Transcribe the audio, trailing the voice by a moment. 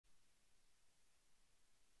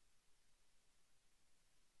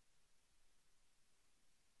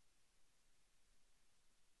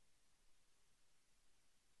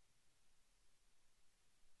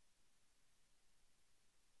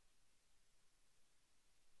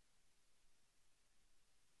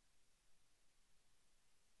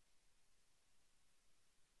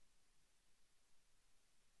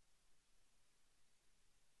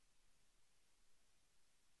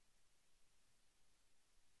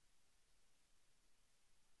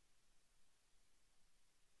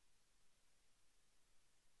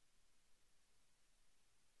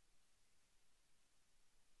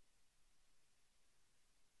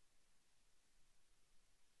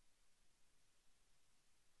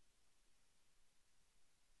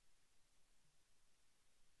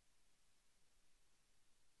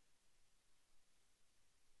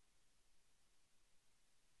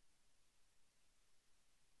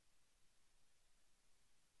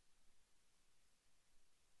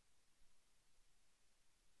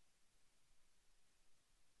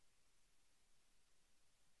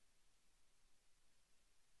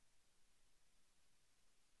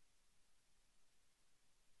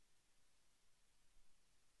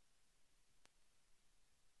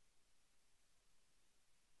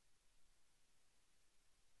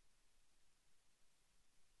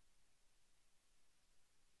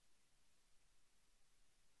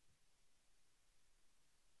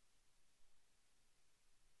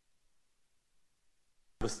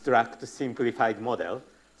abstract simplified model.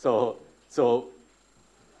 So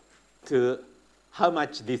to how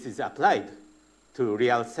much this is applied to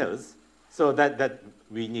real cells, so that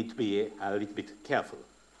we need to be a little bit careful.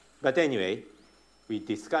 But anyway, we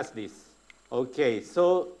discussed this. Okay,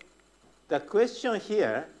 so the question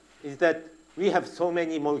here is that we have so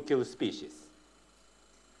many molecule species.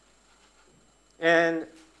 And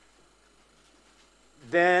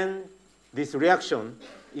then this reaction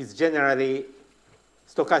is generally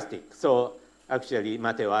stochastic. So actually,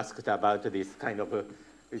 Matteo asked about this kind of,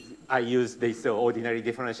 I use this ordinary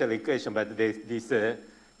differential equation, but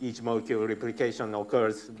each molecule replication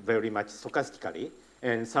occurs very much stochastically,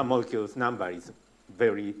 and some molecules number is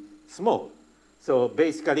very small. So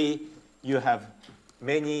basically, you have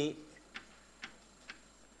many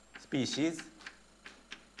species,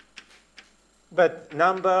 but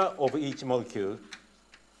number of each molecule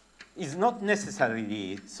is not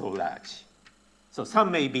necessarily so large. So some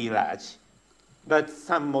may be large, but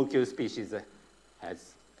some molecule species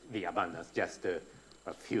has the abundance, just a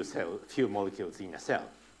few molecules in a cell.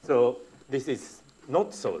 So this is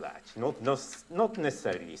not so large, not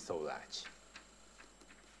necessarily so large.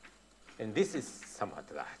 And this is somewhat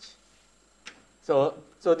large. So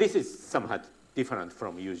this is somewhat different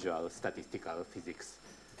from usual statistical physics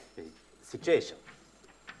situation.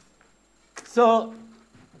 So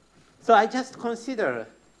I just consider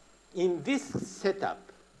in this setup,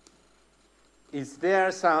 is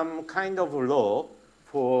there some kind of law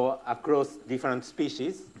for across different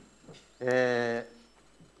species that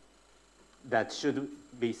should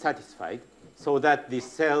be satisfied so that the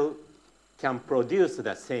cell can produce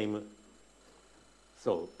the same,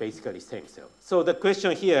 so basically same cell. So the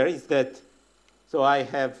question here is that, so I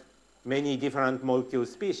have many different molecule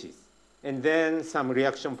species, and then some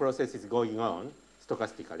reaction process is going on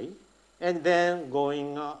stochastically, and then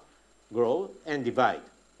grow and divide.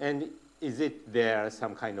 And is it there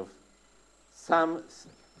some kind of, some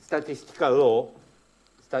statistical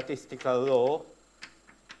law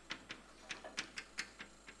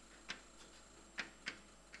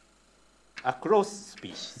across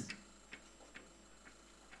species?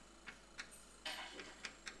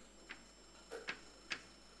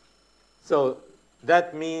 So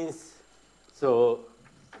that means, so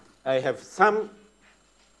I have some,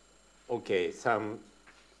 okay,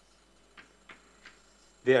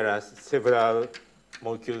 there are several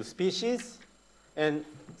molecule species, and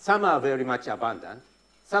some are very much abundant,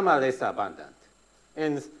 some are less abundant.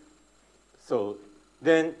 And so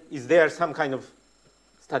then is there some kind of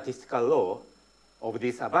statistical law of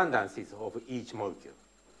these abundances of each molecule?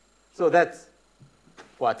 So that's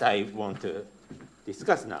what I want to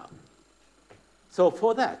discuss now. So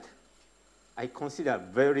for that, I consider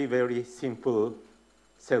very, very simple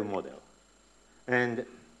cell model. And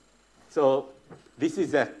so this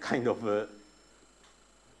is a kind of a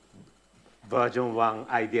version 1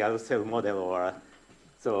 ideal cell model, or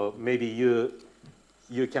so maybe you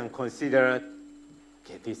can consider,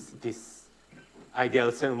 okay, this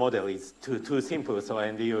ideal cell model is too simple, so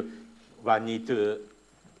and one need to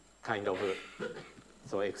kind of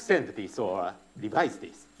so extend this or revise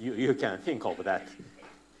this. You can think of that,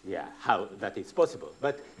 yeah, how that is possible.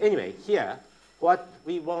 But anyway, here, what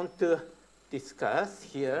we want to discuss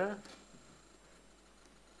here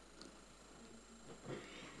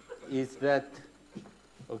is that,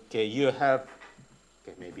 okay, you have,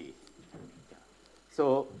 okay, maybe, yeah.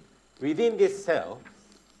 So within this cell,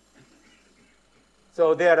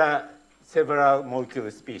 so there are several molecule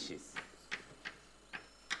species.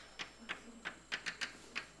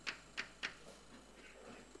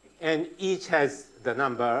 And each has the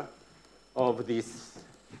number of this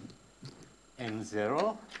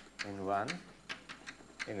N0, N1,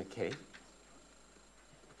 Nk,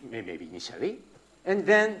 maybe initially. And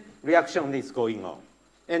then reaction is going on.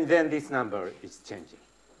 And then this number is changing.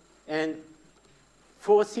 And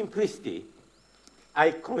for simplicity,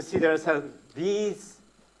 I consider these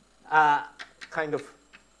are kind of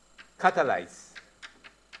catalyze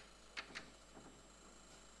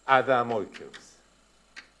other molecules.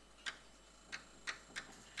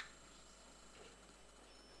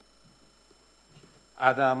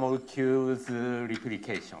 Other molecules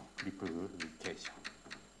replication.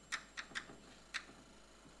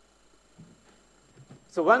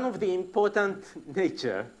 So one of the important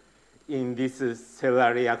nature in this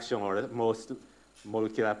cellular reaction or most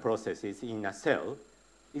molecular processes in a cell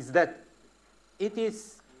is that it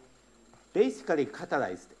is basically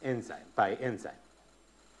catalyzed by enzyme.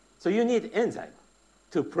 So you need enzyme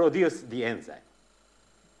to produce the enzyme.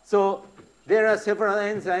 So there are several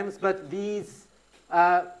enzymes, but these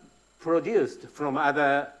are produced from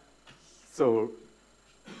other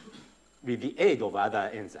with the aid of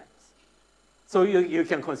other enzymes. So you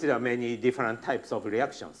can consider many different types of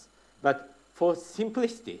reactions. But for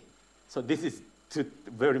simplicity, so this is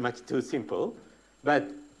very much too simple, but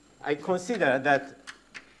I consider that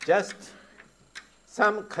just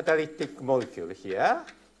some catalytic molecule here,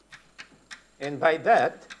 and by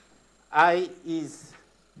that,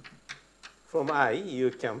 from I,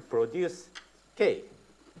 you can produce K.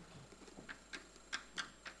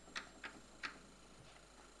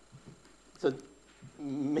 So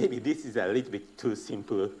maybe this is a little bit too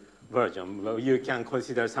simple version. Well, you can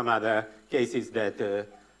consider some other cases that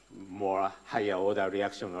more higher order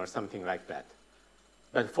reaction or something like that.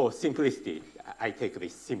 But for simplicity, I take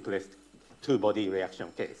this simplest two-body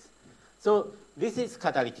reaction case. So this is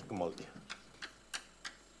catalytic molecule,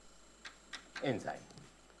 enzyme.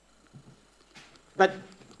 But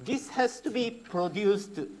this has to be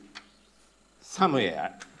produced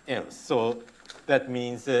somewhere else. So that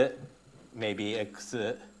means maybe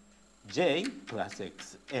xj plus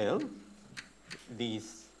xl,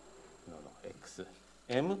 these,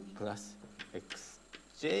 xm plus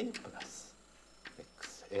xj plus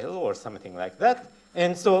xl or something like that.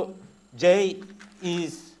 And so j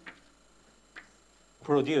is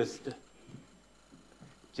produced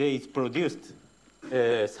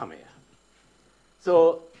somewhere.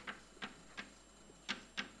 So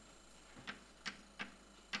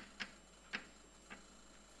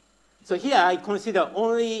here I consider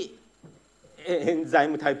only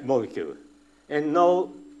enzyme type molecule and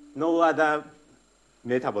no other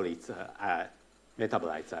metabolites are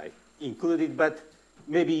included, but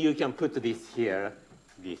maybe you can put this here,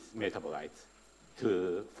 these metabolites,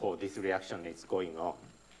 for this reaction is going on.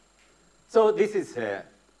 So this is a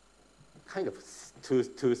kind of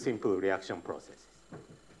two simple reaction processes.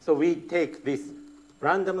 So we take this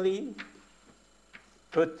randomly,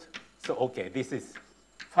 okay, this is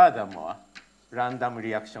furthermore random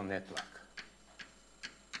reaction network.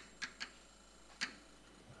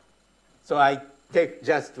 So I take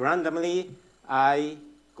just randomly, I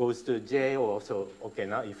goes to J also, okay,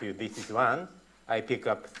 now if this is 1, I pick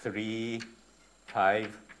up 3,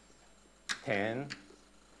 5, 10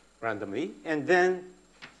 randomly, and then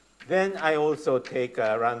I also take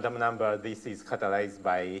a random number, this is catalyzed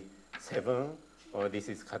by 7, or this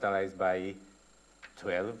is catalyzed by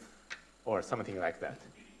 12, or something like that.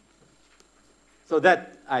 So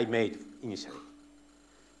that I made initially.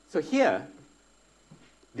 So here,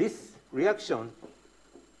 this reaction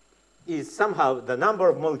is somehow the number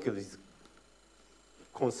of molecules is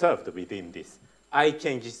conserved within this. I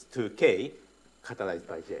changes to K, catalyzed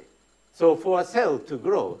by J. So for a cell to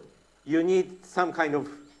grow, you need some kind of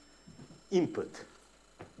input.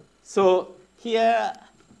 So here,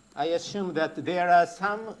 I assume that there are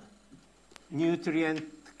some nutrient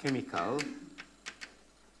chemical.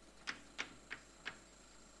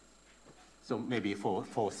 So maybe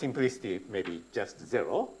for simplicity, maybe just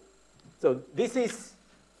 0. So this is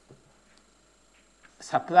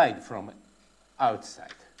supplied from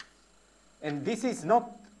outside. And this is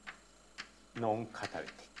not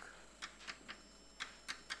non-catalytic.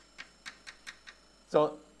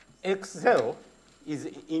 So X0 is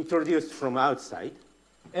introduced from outside,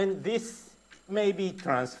 and this may be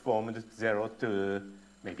transformed 0 to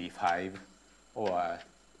maybe 5 or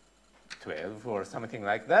 12 or something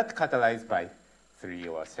like that, catalyzed by 3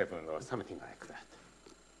 or 7 or something like that.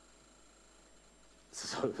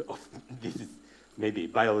 So this is maybe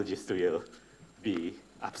biologists will be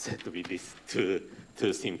upset with this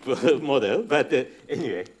too simple model, but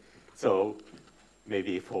anyway, so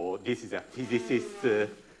maybe this is a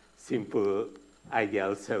physicist simple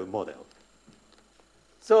ideal cell model.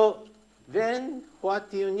 So then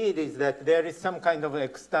what you need is that there is some kind of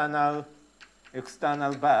external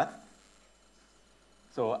bath.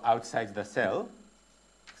 So outside the cell,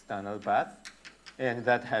 external bath, and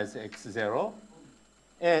that has X0.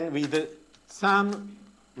 And with some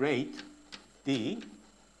rate, D,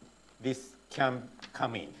 this can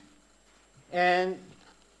come in. And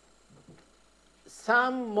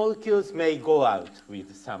some molecules may go out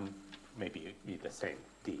with some, maybe with the same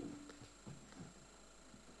D.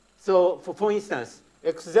 So for instance,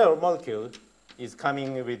 X0 molecule is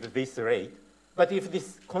coming with this rate. But if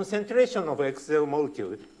this concentration of X0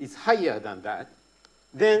 molecule is higher than that,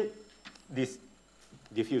 then this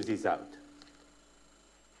diffuses out.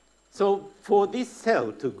 So for this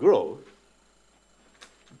cell to grow,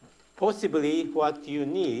 possibly what you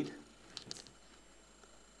need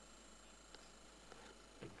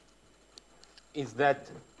is that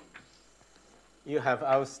you have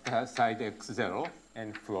outside X0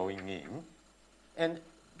 and flowing in. And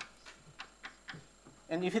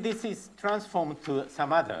if this is transformed to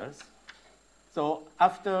some others, So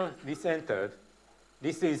after this entered,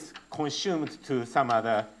 this is consumed to some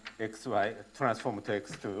other xy, transformed to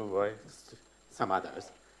x to y, some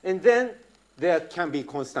others. And then there can be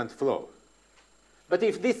constant flow. But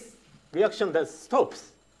if this reaction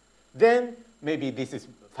stops, then maybe this is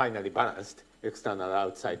finally balanced, external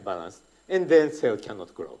outside balanced, and then cell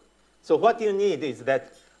cannot grow. So what you need is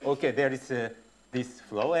that, okay, there is this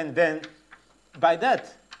flow, and then by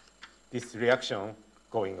that, this reaction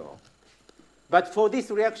going on. But for this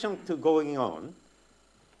reaction to going on,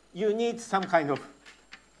 you need some kind of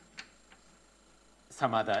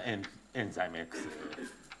some other enzyme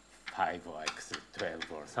X5 or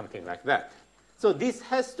X12 or something like that. So this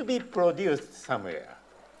has to be produced somewhere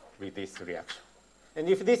with this reaction. And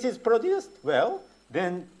if this is produced, well,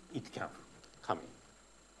 then it can come in.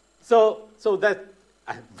 So that's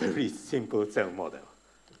a very simple cell model.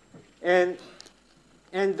 And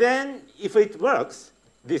then if it works,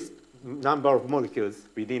 this number of molecules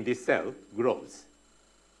within this cell grows.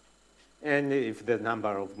 And if the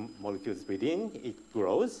number of molecules within, it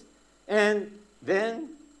grows. And then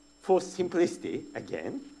for simplicity,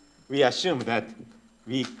 again, we assume that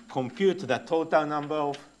we compute the total number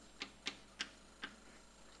of,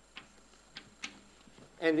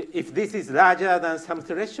 and if this is larger than some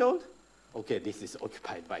threshold, okay, this is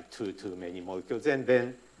occupied by too many molecules. And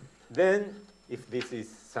then if this is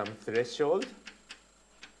some threshold,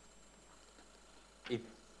 it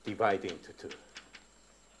divides into two.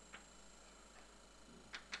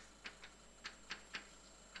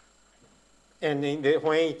 And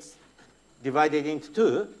when it's divided into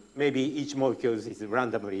two, maybe each molecule is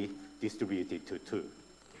randomly distributed to two.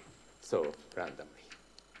 So randomly.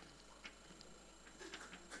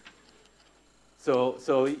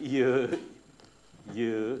 So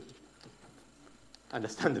you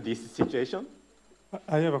understand this situation?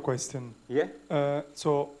 I have a question. Yeah?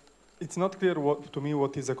 So it's not clear to me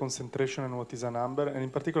what is a concentration and what is a number. And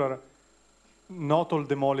in particular, not all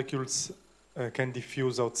the molecules can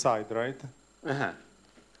diffuse outside, right? Uh-huh.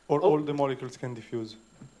 Or all the molecules can diffuse?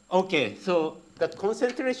 Okay, so the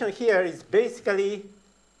concentration here is basically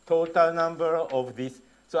total number of this.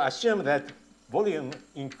 So assume that volume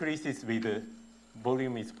increases with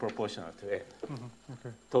volume is proportional to n,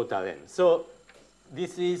 Okay. total n. So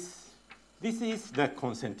this is the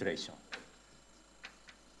concentration.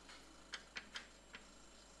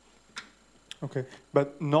 Okay,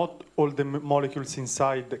 but not all the molecules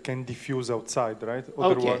inside can diffuse outside, right?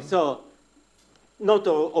 Okay, so not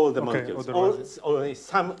all the molecules. Only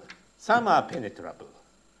some are penetrable.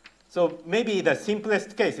 So maybe the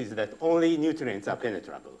simplest case is that only nutrients are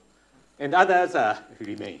penetrable, and others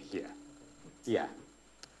remain here. Yeah.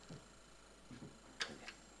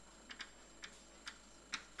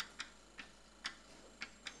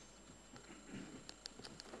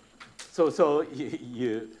 So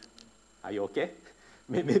you are you okay?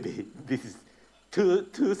 Maybe this is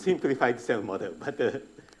too simplified cell model, but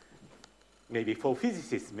maybe for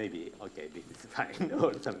physicists, maybe okay, this is fine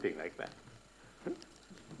or something like that.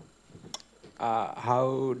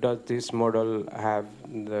 How does this model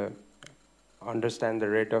understand the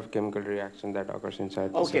rate of chemical reaction that occurs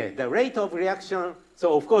inside the cell? The rate of reaction.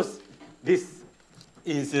 So of course, this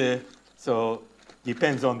is so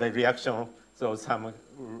depends on the reaction. So some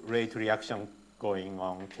rate reaction going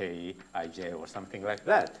on Kij or something like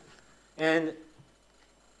that, and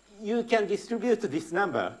you can distribute this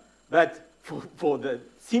number. But for the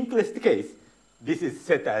simplest case, this is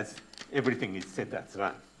set as everything is set as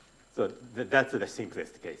 1. So that's the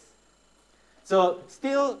simplest case. So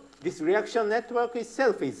still, this reaction network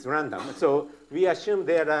itself is random. So we assume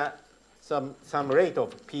there are some rate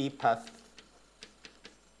of p path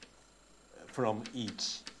from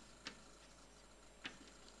each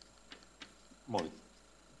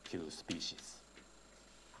molecule species.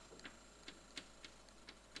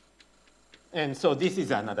 And so this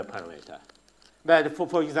is another parameter. But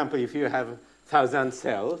for example, if you have 1,000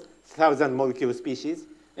 cells, 1,000 molecule species,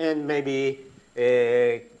 and maybe,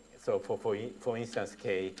 so for instance,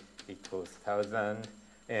 K equals 1,000,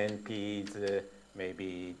 and P is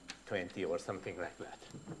maybe 20 or something like that.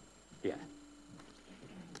 Yeah.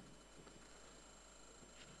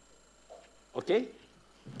 Okay?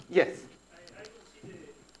 Yes?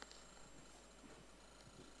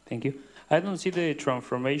 Thank you. I don't see the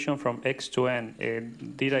transformation from X to N.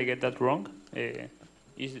 Did I get that wrong?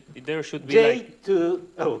 There should be J like... to,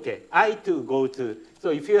 I to go to, so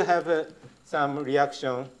if you have some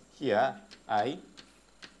reaction here, I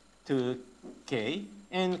to K,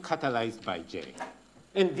 and catalyzed by J.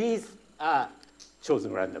 And these are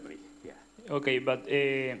chosen randomly, yeah. Okay, but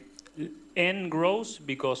N grows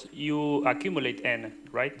because you accumulate N,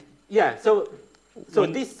 right? Yeah, so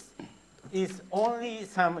this is only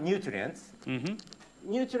some nutrients.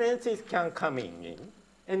 Nutrients can come in,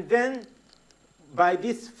 and then by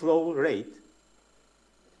this flow rate,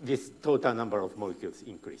 this total number of molecules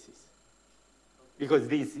increases because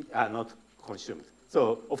these are not consumed.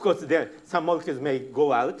 So of course, some molecules may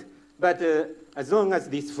go out, but as long as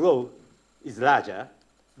this flow is larger,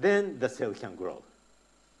 then the cell can grow.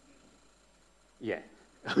 Yeah,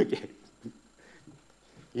 okay.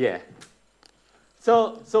 Yeah.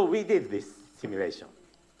 So we did this simulation.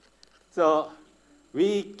 So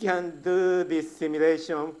we can do this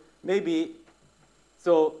simulation maybe,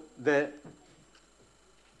 so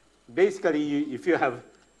basically if you have,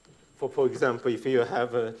 for example, if you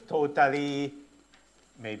have a totally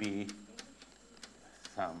maybe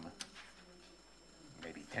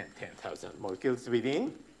 10,000 molecules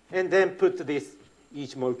within, and then put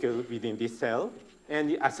each molecule within this cell,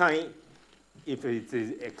 and assign if it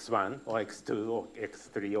is X1 or X2 or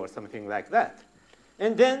X3 or something like that.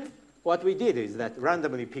 And then what we did is that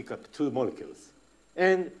randomly pick up 2 molecules.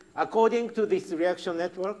 And according to this reaction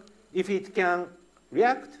network, if it can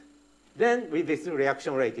react, then with this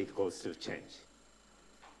reaction rate, it goes to change.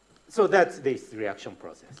 So that's this reaction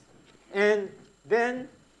process. And then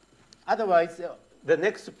otherwise, the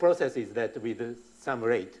next process is that with some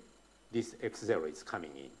rate, this X0 is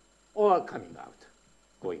coming in or coming out,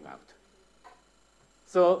 going out.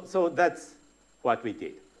 So that's what we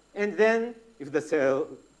did. And then if the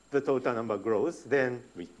total number grows, then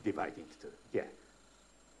we divide into 2. Yeah.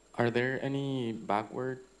 Are there any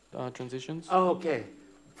backward transitions? Oh, okay.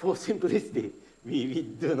 For simplicity, we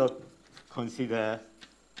do not consider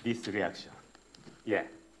this reaction. Yeah.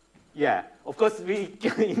 Yeah. Of course, we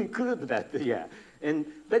can include that. Yeah.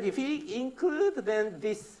 But if we include then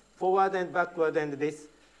this forward and backward and this,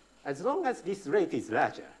 as long as this rate is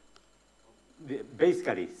larger,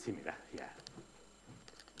 basically similar. Yeah.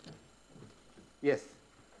 Yes.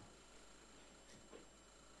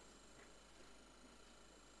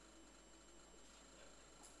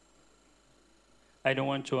 I don't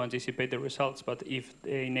want to anticipate the results, but if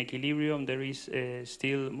in equilibrium there is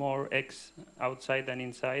still more X outside than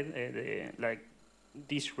inside, like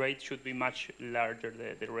this rate should be much larger,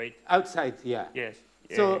 the rate. Outside, yeah. Yes.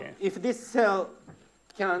 So if this cell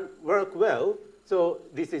can work well, so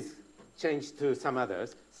this is changed to some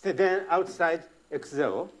others, so then outside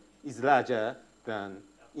X0 is larger than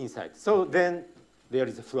inside. So then there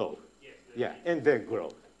is a flow. Yes, yeah, and then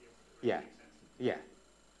grow. Yeah, yeah.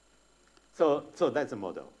 So that's a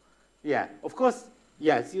model. Yeah, of course,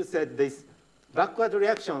 yes, you said this backward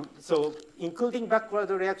reaction. So including backward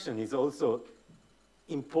reaction is also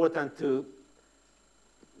important to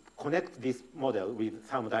connect this model with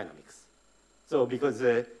thermodynamics. So because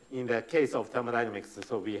in the case of thermodynamics,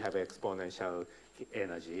 so we have exponential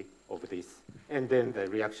energy of this, and then the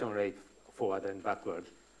reaction rate forward and backward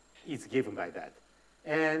is given by that.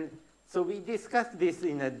 And so we discussed this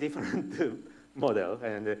in a different model,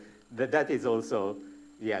 and that is also,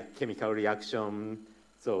 yeah, chemical reaction.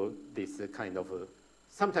 So this kind of,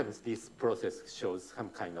 sometimes this process shows some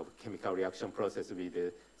kind of chemical reaction process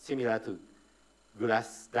with similar to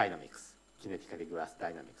glass dynamics, kinetically glass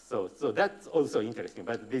dynamics. So that's also interesting,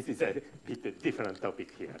 but this is a bit different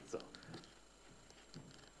topic here. So,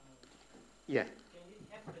 yeah. Can it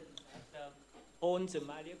happen that all the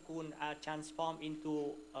molecules are transformed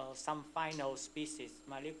into some final species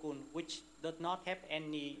molecule which does not have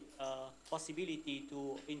any possibility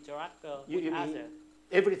to interact with other?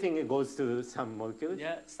 Everything goes to some molecule?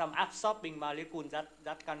 Yeah, some absorbing molecule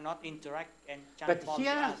that cannot interact and transform but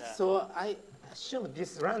here, to other. so I assume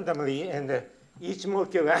this randomly, and each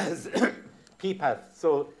molecule has p-path.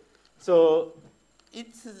 So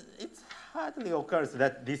it's hardly occurs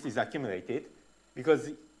that this is accumulated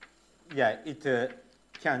because, yeah, it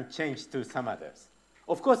can change to some others.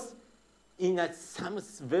 Of course, in some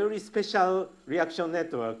very special reaction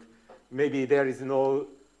network, maybe there is no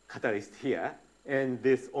catalyst here, and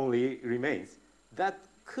this only remains. That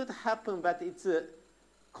could happen, but it's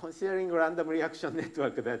considering random reaction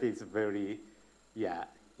network that is very, yeah,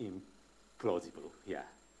 implausible. Yeah,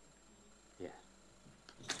 yeah.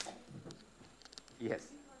 Yes.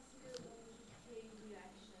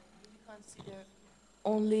 Consider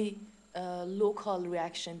only local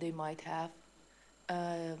reaction they might have.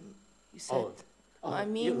 You said. I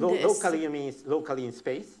mean, locally, you mean locally in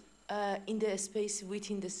space? In the space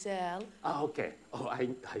within the cell. Ah, okay. Oh,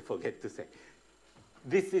 I forget to say.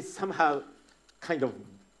 This is somehow kind of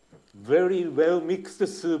very well mixed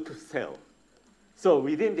soup cell. So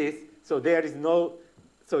within this, so there is no,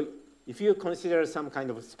 so if you consider some kind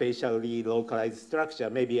of spatially localized structure,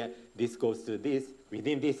 maybe this goes to this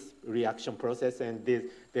within this reaction process, and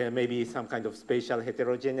there may be some kind of spatial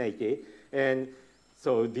heterogeneity. And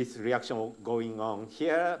so this reaction going on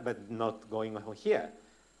here, but not going on here.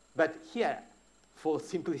 But here, for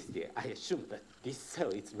simplicity, I assume that this cell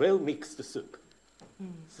is well-mixed soup.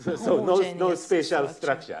 So no spatial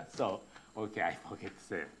structure. So, okay, I forget to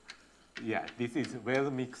say. Yeah, this is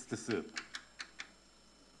well-mixed soup.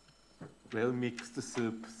 Well-mixed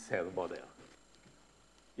soup cell model.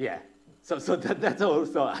 Yeah, so that's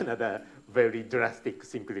also another very drastic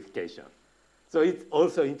simplification. So it's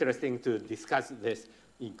also interesting to discuss this,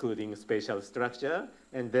 including spatial structure,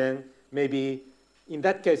 and then maybe in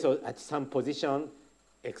that case, at some position,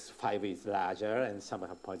 X5 is larger, and some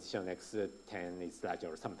position X10 is larger,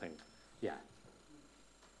 or something. Yeah.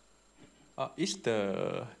 Is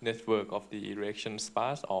the network of the reaction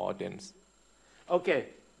sparse or dense? Okay,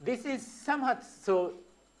 this is somewhat so.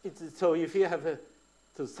 So if you have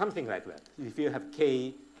so something like that, if you have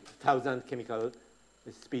K,000 chemical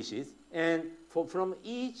species, and from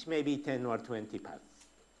each maybe 10 or 20 parts.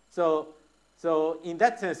 So in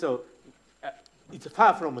that sense, so it's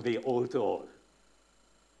far from the all-to-all.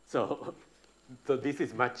 So this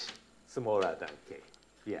is much smaller than K.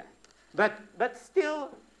 Yeah, but still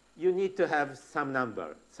you need to have some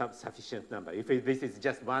number, some sufficient number. If this is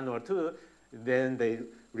just 1 or 2, then the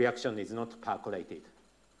reaction is not percolated.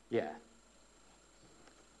 Yeah.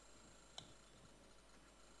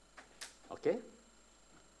 Okay?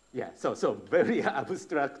 Yeah, so very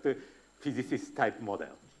abstract physicist type model.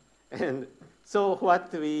 And so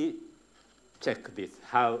what we check this,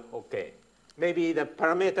 how, okay. Maybe the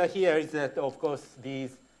parameter here is that, of course,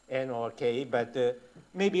 these N or K, but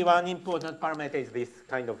maybe one important parameter is this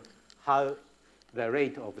kind of how the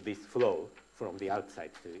rate of this flow from the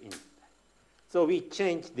outside to inside. So we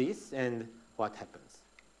change this, and what happens?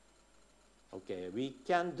 Okay, we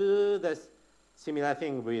can do the similar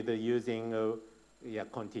thing with using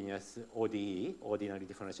continuous ODE, ordinary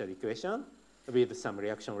differential equation, with some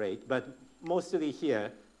reaction rate. But mostly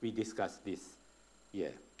here, we discuss this,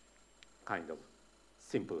 kind of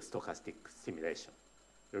simple stochastic simulation,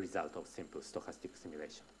 the result of simple stochastic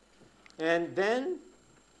simulation. And then,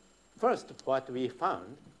 first, what we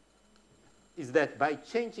found is that by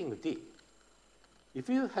changing D, if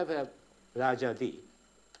you have a larger D,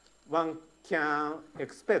 one can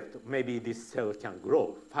expect maybe this cell can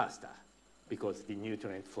grow faster because the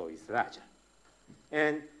nutrient flow is larger.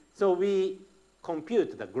 And so we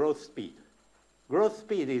compute the growth speed. Growth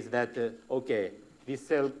speed is that, okay, this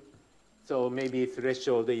cell, so maybe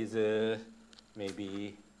threshold is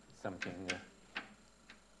maybe something,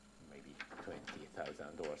 maybe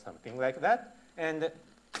 20,000 or something like that. And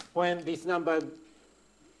when this number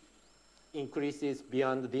increases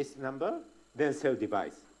beyond this number, then cell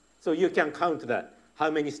divides. So you can count that, how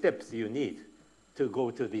many steps you need to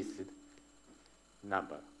go to this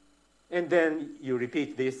number. And then you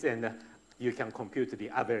repeat this, and you can compute the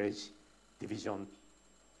average division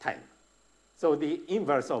time. So the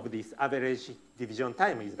inverse of this average division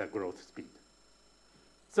time is the growth speed.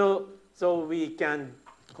 So we can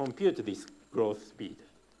compute this growth speed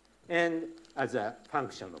and as a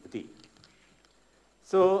function of D.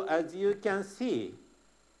 So as you can see,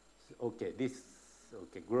 okay,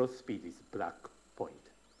 growth speed is black point.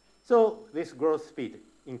 So this growth speed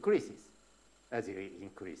increases as you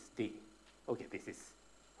increase D. Okay, this is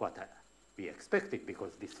what we expected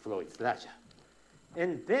because this flow is larger.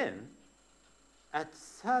 And then at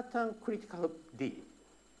certain critical D,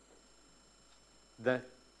 the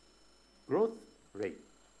growth rate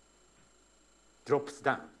drops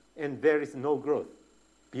down, and there is no growth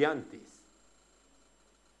beyond this,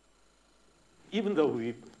 even though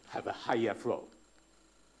we have a higher flow.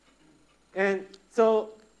 And so,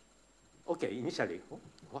 okay, initially,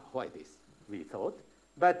 why this, we thought.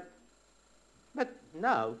 But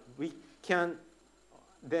now we can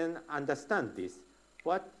then understand this.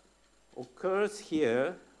 What occurs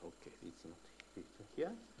here, okay, it's not written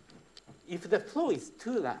here. If the flow is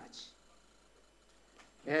too large,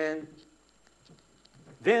 and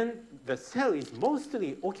then the cell is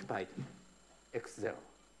mostly occupied X0.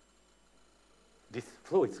 This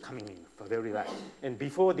flow is coming in for very large, and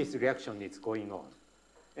before this reaction is going on.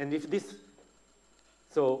 And if this is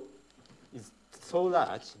so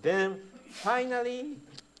large, then finally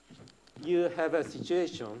you have a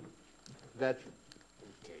situation that,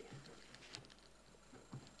 okay,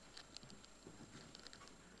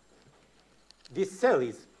 this cell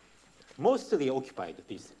is mostly occupied with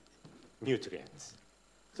these nutrients.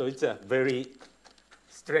 So it's a very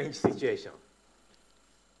strange situation.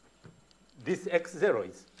 this X0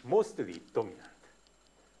 is mostly dominant.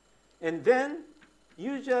 And then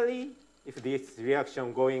usually if this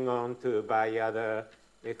reaction going on to by other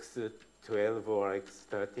X12 or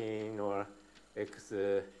X13 or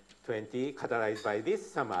X20 catalyzed by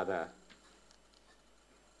this, some other.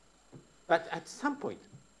 But at some point,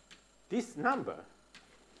 this number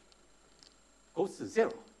goes to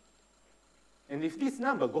 0. And if this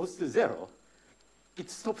number goes to 0, it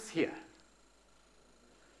stops here.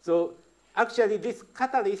 So actually, this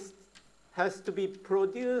catalyst has to be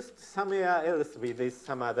produced somewhere else with this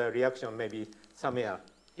some other reaction, maybe somewhere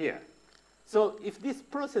here. So if this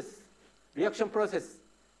process, reaction process,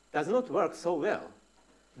 does not work so well,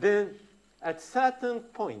 then at certain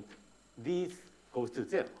point, these go to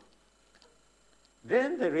 0.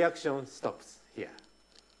 Then the reaction stops here.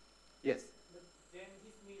 Yes? But then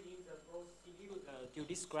this means the procedure to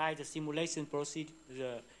describe the simulation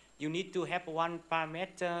procedure, you need to have one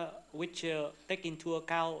parameter which take into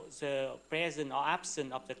account the presence or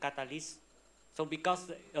absence of the catalyst. So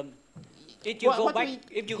because if you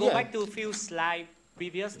go back to a few slides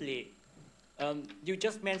previously, you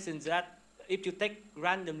just mentioned that if you take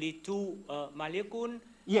randomly two molecules,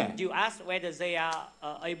 you ask whether they are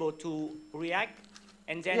able to react,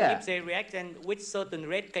 and then if they react, then with certain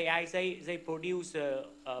rate Ki, they produce.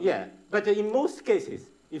 But in most cases,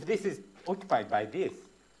 if this is occupied by this,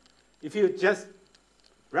 if you just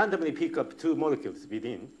randomly pick up two molecules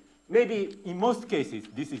within, maybe in most cases,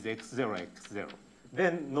 this is X0, X0.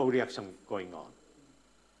 Then no reaction going on.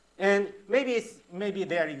 And maybe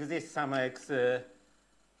there exists some X10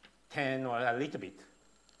 or a little bit.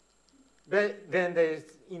 But then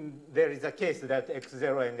there is a case that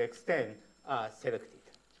X0 and X10 are selected.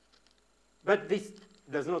 But this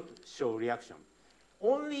does not show reaction.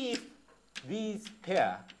 Only if these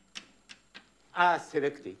pair are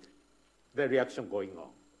selected, the reaction going on.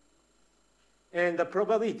 And the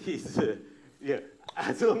probability is,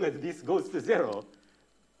 as long as this goes to 0,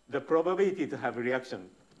 the probability to have a reaction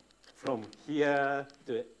from here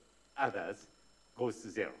to others goes to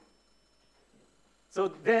 0. So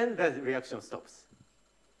then the reaction stops.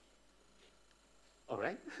 All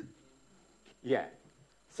right?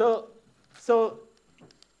 So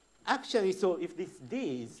actually, if this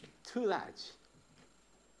D is too large,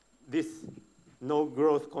 this no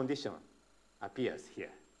growth condition appears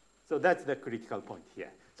here. So that's the critical point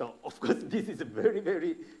here. So of course, this is a very,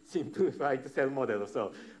 very simplified cell model.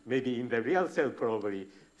 So maybe in the real cell, probably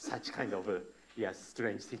such kind of a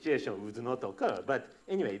strange situation would not occur. But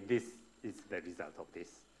anyway, this is the result of this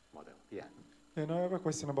model. And I have a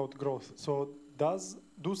question about growth. So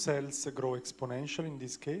do cells grow exponentially in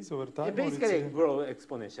this case over time? Basically, grow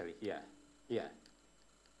exponentially.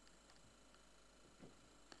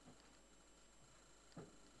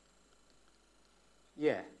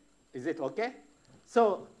 Is it okay?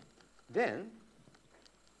 So then,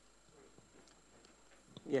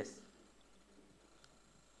 yes.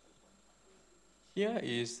 Here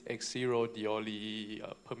is X0 the only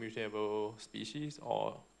permutable species,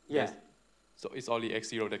 or yes? So it's only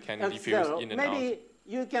X0 that can X0, diffuse in and out. Maybe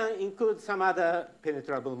you can include some other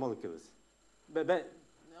penetrable molecules, but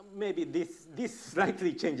maybe this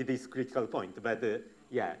slightly changes this critical point. But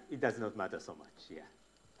it does not matter so much.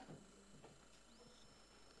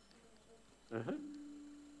 So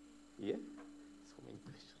many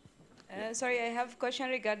questions. Sorry, I have a question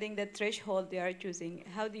regarding the threshold they are choosing.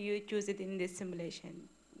 How do you choose it in this simulation?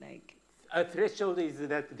 Like a threshold is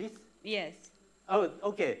that this? Yes. Oh,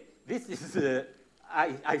 okay. This is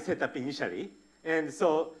I set up initially, and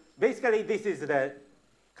so basically this is the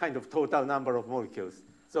kind of total number of molecules.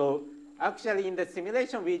 So actually, in the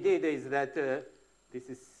simulation we did is that this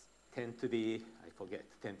is 10 to the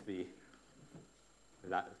 10 to the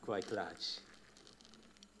quite large.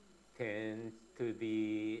 10 to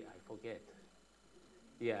the,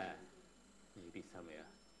 maybe somewhere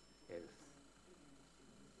else.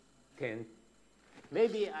 10,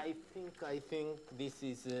 maybe I think this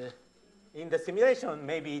is, in the simulation,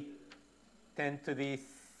 maybe 10 to the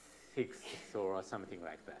 6 or something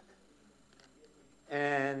like that.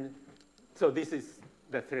 And so this is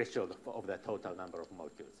the threshold of the total number of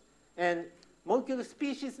molecules. And molecule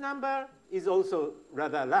species number is also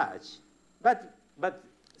rather large, but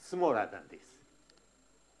smaller than this.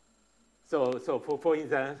 So for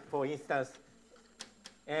instance,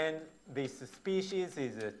 and this species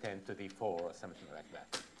is 10 to the 4 or something like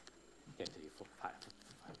that. 10 to the 5,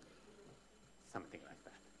 something like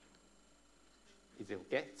that. Is it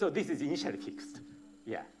okay? So this is initially fixed.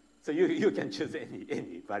 So you can choose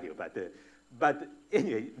any value, but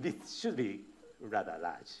anyway, this should be rather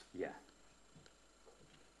large.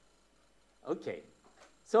 Okay.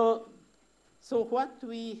 So So what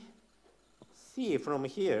we see from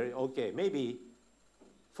here, okay, maybe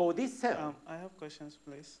for this cell. I have questions,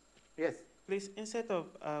 please. Yes. Please, instead of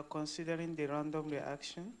considering the random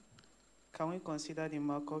reaction, can we consider the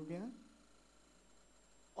Markovian?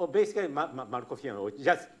 Or basically Markovian, or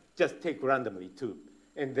just take randomly two,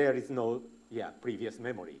 and there is no previous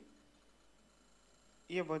memory.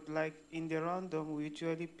 Yeah, but like in the random, we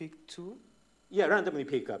usually pick two. Yeah, randomly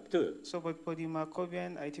pick up two. So, but for the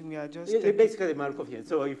Markovian, I think we are just basically Markovian.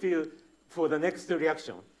 So if you, for the next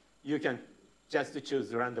reaction, you can just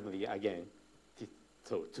choose randomly again,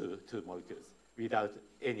 so two molecules without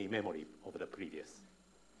any memory of the previous.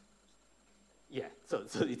 Yeah, so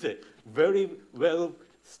it's a very well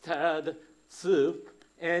stirred soup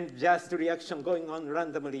and just reaction going on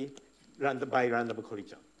randomly, by random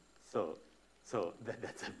collision. So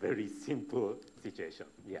that's a very simple situation.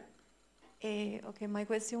 Yeah. Okay, my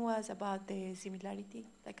question was about the similarity.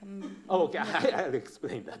 Like okay, I'll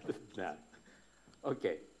explain that now.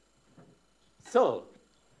 Okay. So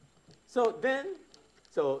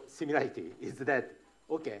similarity is that,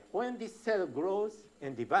 okay, when this cell grows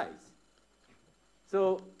and divides,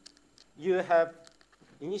 so you have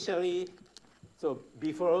initially,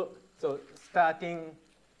 starting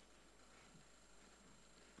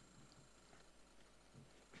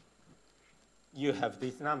you have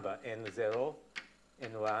this number, N0,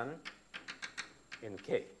 N1, and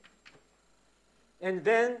K. And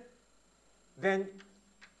then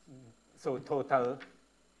so total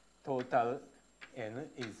N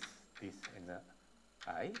is this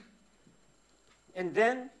Ni. And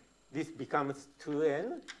then this becomes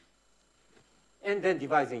 2N, and then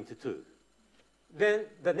divides into 2. Then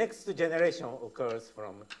the next generation occurs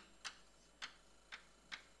from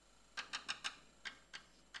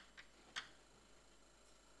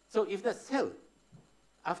so if the cell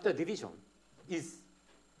after division is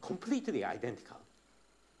completely identical,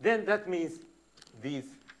 then that means these,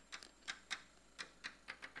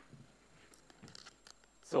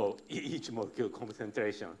 so each molecule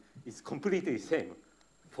concentration is completely same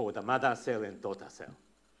for the mother cell and daughter cell.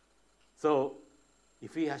 So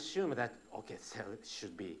if we assume that, okay, cell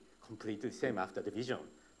should be completely same after division,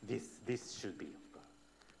 this should be.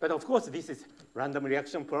 But of course, this is random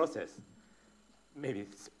reaction process. Maybe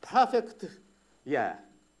it's perfect,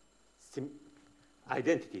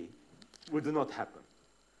 identity would not happen.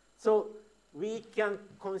 So we can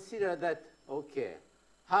consider that, okay,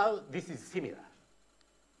 how this is similar.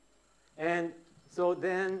 And so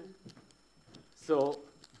then,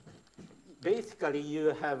 basically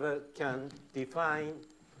you can define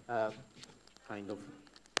a kind of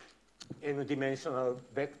n-dimensional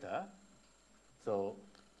vector. So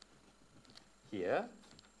here,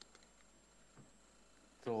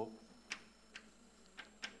 so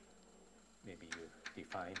maybe you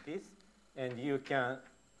define this, and you can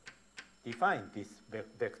define this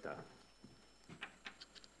vector.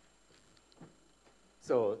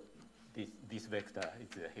 So this vector is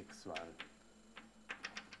x1,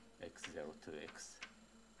 x0 to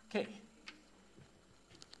xk.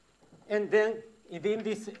 And then within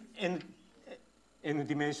this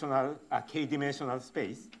n-dimensional, k-dimensional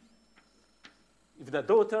space, if the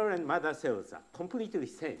daughter and mother cells are completely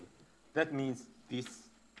same, that means this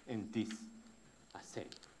and this are same.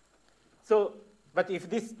 So, but if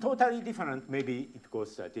this is totally different, maybe it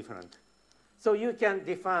goes different. So you can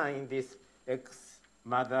define this x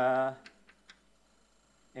mother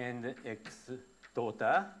and x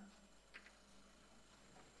daughter.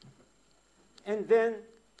 And then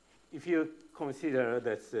if you consider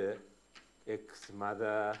that's x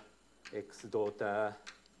mother, x daughter,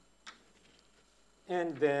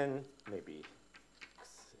 and then maybe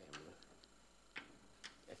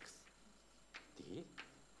xd.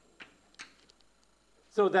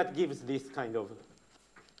 So that gives this kind of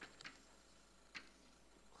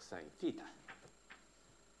cosine theta.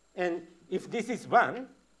 And if this is 1,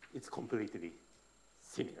 it's completely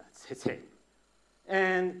similar, it's the same.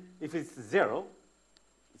 And if it's 0,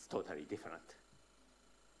 it's totally different.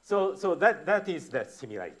 So that is the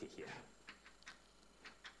similarity here.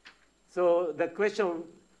 So the question,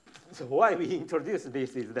 so why we introduce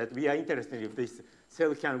this is that we are interested if this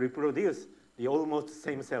cell can reproduce the almost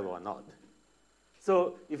same cell or not.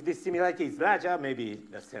 So if this similarity is larger, maybe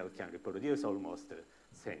the cell can reproduce almost the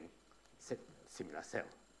same similar cell.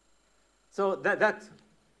 So that's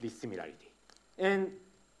this similarity. And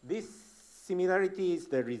this similarity is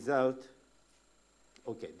the result,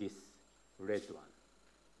 okay, this red one.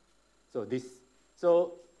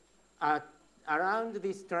 So around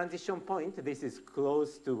this transition point, this is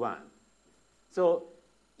close to 1. So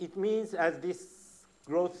it means as this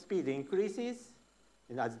growth speed increases,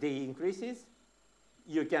 and as d increases,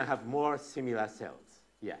 you can have more similar cells.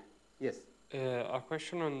 Yeah. Yes. A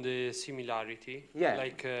question on the similarity. Yeah.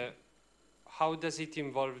 Like, how does it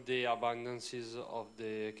involve the abundances of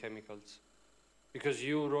the chemicals? Because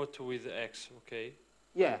you wrote with X, okay?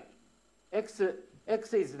 Yeah. X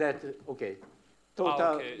is that, okay.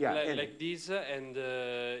 Total, okay. yeah. Like this, and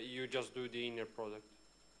you just do the inner product.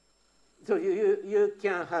 So you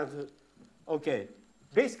can have, okay.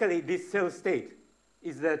 Basically, this cell state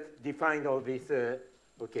is that defined all this,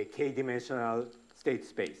 okay, k-dimensional state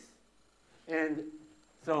space. And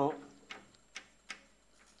so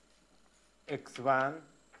x1,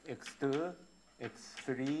 x2,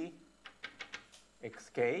 x3,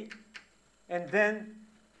 xk, and then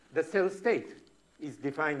the cell state is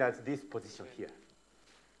defined as this position here.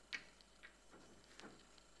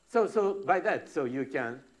 So by that, so you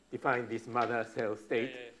can define this mother cell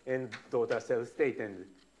state and daughter cell state and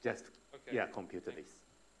just compute this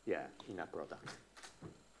inner product.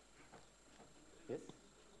 Yes.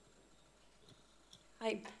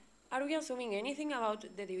 Hi. Are we assuming anything about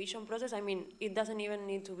the division process? I mean, it doesn't even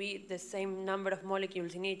need to be the same number of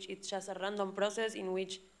molecules in each. It's just a random process in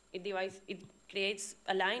which it creates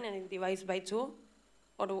a line and it divides by 2?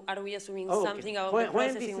 Or are we assuming something about the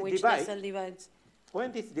process in which the cell divides?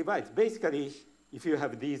 When this divides, basically, if you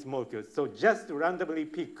have these molecules, so just randomly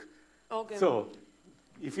pick. Okay. So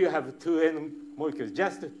if you have 2 N molecules,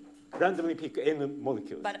 just randomly pick N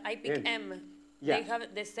molecules. But I pick M. Yeah. They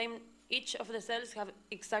have the same, each of the cells have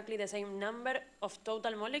exactly the same number of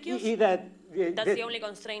total molecules? That's the only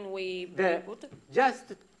constraint we put?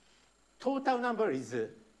 Just total number is,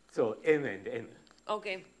 so N and N.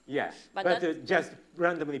 Okay. Yeah, but just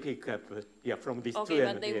randomly pick up from these 2 N. Okay,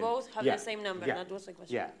 but they both have the same number. Yeah. That was the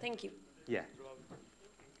question. Yeah. Thank you. Yeah.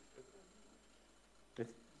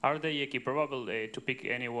 Are they equiprobable to pick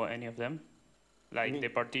any of them? Like the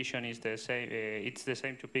partition is the same. It's the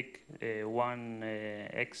same to pick one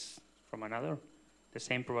X from another. The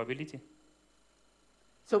same probability.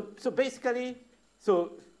 So basically,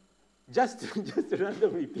 so just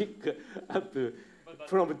randomly pick up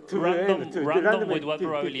from 2 N to random with what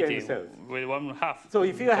probability? With 1/2. So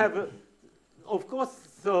if you have, of course,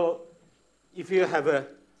 so if you have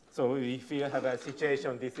a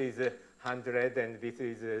situation, this is 100 and this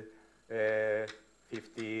is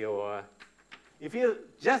 50, or if you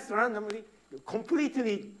just randomly,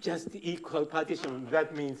 completely just equal partition,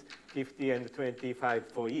 that means 50 and 25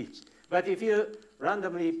 for each. But if you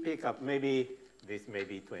randomly pick up, maybe this may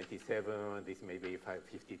be 27, this may be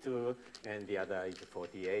 52, and the other is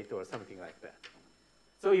 48 or something like that.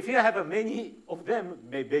 So if you have many of them,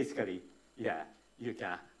 basically, you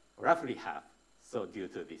can roughly have, so due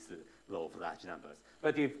to this law of large numbers.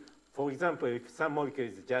 But if, for example, if some molecule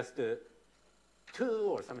is just 2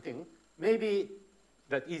 or something, maybe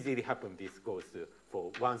that easily happens. This goes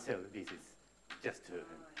for one cell, this is just 2.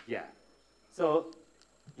 Yeah. So,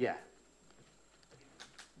 yeah.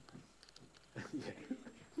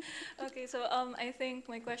 Okay, so I think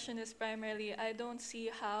my question is primarily, I don't see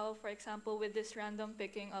how, for example, with this random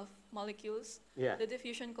picking of molecules, the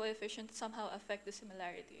diffusion coefficient somehow affect the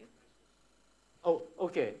similarity. Oh,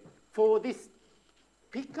 okay. For this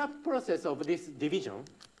pickup process of this diffusion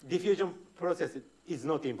process is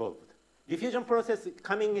not involved. Diffusion process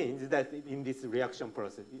coming in is that in this reaction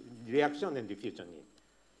process, reaction and diffusion in.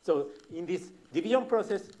 So in this division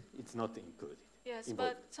process, it's not included. Yes,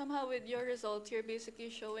 involved. but somehow with your results, you're basically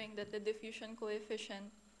showing that the diffusion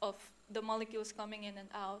coefficient of the molecules coming in and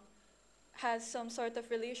out has some sort of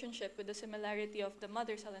relationship with the similarity of the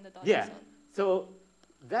mother cell and the daughter cell. So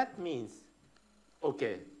that means,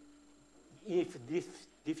 okay, if this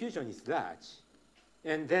diffusion is large,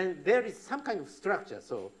 and then there is some kind of structure,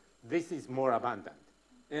 so this is more abundant,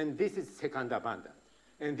 and this is second abundant,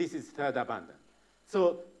 and this is third abundant.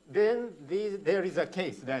 So then there is a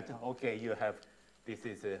case that, okay, you have, this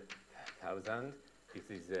is 1,000, this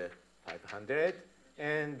is 500,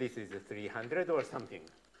 and this is 300 or something.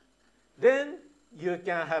 Then you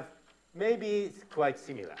can have, maybe it's quite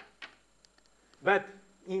similar. But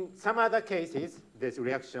in some other cases, this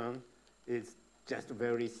reaction is just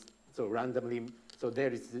very, so randomly, so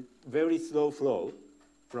there is very slow flow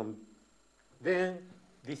from, then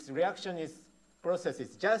this reaction process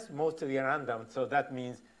is just mostly random, so that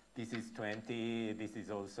means this is 20, this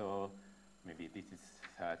is also, maybe this is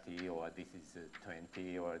 30, or this is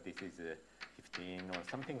 20, or this is 15, or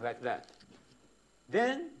something like that.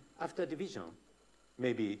 Then, after division,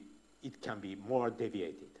 maybe it can be more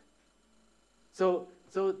deviated. So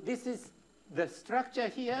this is, the structure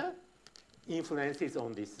here influences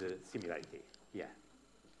on this similarity,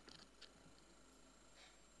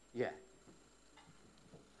 yeah.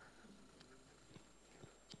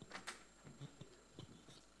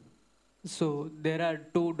 So there are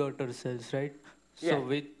two daughter cells, right? Yeah. So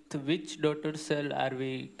with which daughter cell are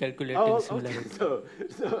we calculating Oh, similarity? okay.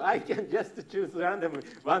 So I can just choose randomly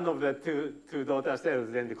one of the two daughter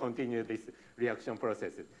cells and continue this reaction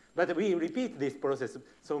process. But we repeat this process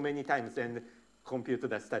so many times and compute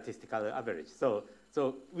the statistical average. So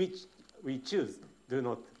which we choose do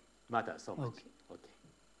not matter so much. Okay.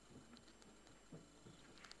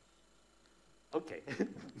 Okay.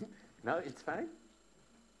 Now it's fine?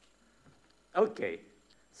 Okay.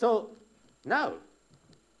 So now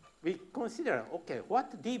we consider, okay,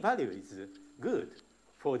 what D value is good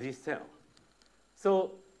for this cell?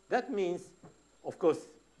 So that means, of course,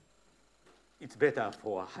 it's better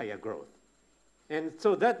for higher growth. And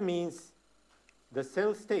so that means the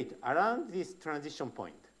cell state around this transition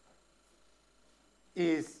point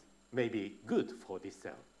is maybe good for this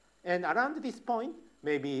cell. And around this point,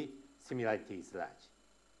 maybe similarity is large.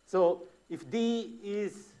 So if D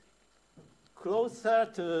is closer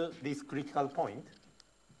to this critical point,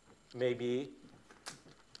 maybe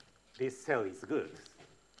this cell is good.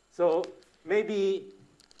 So maybe,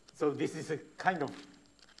 so this is a kind of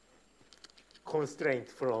constraint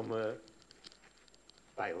from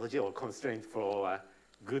biology or constraint for a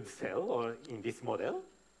good cell or in this model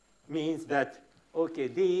means that, okay,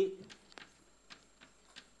 D,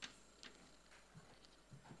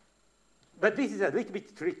 but this is a little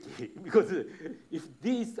bit tricky because if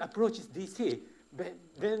this approaches DC,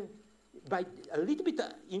 then by a little bit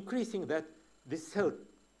increasing that, this cell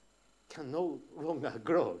can no longer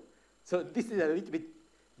grow. So this is a little bit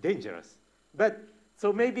dangerous. But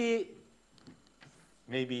so maybe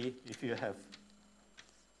if you have,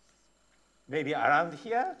 maybe around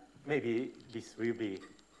here, maybe this will be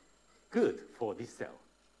good for this cell,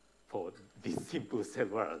 for this simple cell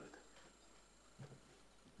world.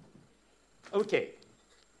 Okay,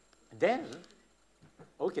 then,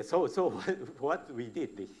 okay, so what we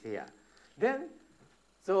did here. Then,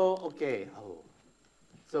 so, okay,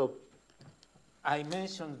 so I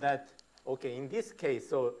mentioned that, okay, in this case,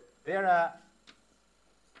 so there are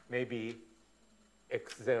maybe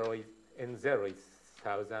x0 is, n0 is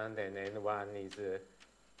 1,000 and n1 is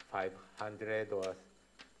 500 or,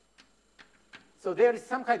 so there is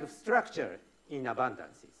some kind of structure in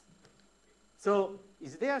abundances. So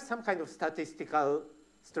is there some kind of statistical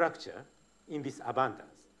structure in this abundance?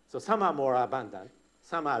 So some are more abundant,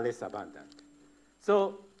 some are less abundant.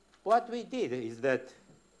 So what we did is that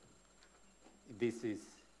this is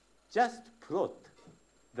just plot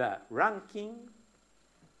the ranking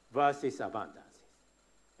versus abundances.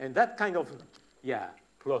 And that kind of,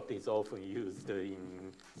 plot is often used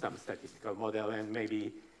in some statistical model, and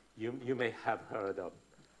maybe you may have heard of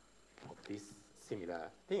this similar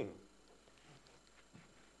thing.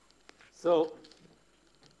 So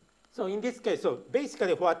in this case, so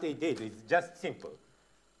basically what they did is just simple.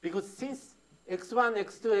 Because since x1,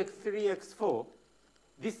 x2, x3, x4,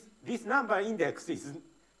 this number index is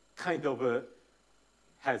kind of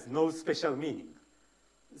has no special meaning.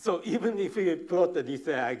 So even if you plot this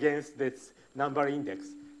against this number index,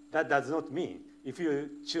 that does not mean if you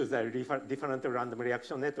choose a different random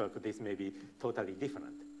reaction network, this may be totally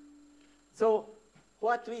different. So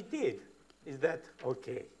what we did is that,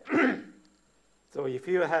 okay, so if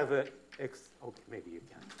you have x, okay, maybe you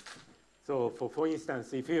can. So for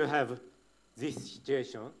instance, if you have this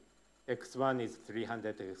situation, x1 is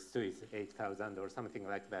 300, x2 is 8,000 or something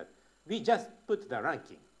like that, we just put the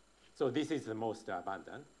ranking. So this is the most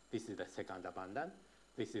abundant, this is the second abundant,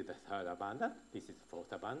 this is the third abundant, this is the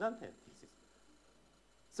fourth abundant, and this is.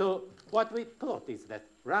 So what we plot is that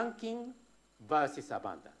ranking versus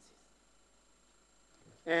abundances.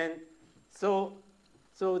 And so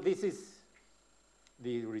this is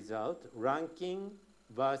the result, ranking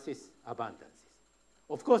versus abundances.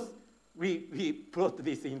 Of course, we plot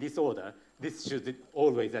this in this order. This should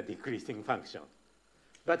always a decreasing function.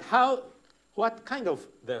 But what kind of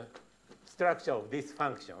the structure of this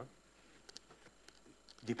function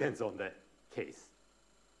depends on the case.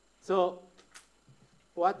 So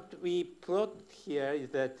what we plot here is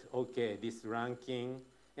that, okay, this ranking,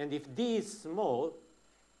 and if D is small,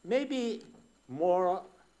 maybe more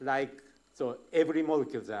like, so every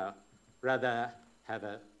molecules are rather have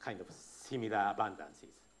a kind of similar abundances.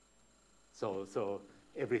 So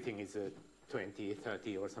everything is 20,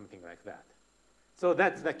 30, or something like that. So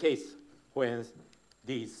that's the case when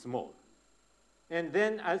D is small. And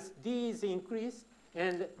then as D is increased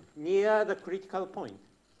and near the critical point,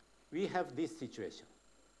 we have this situation,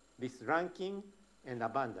 this ranking and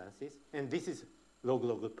abundances, and this is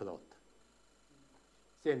log-log plot.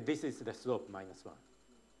 And this is the slope -1.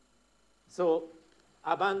 So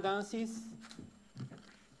abundances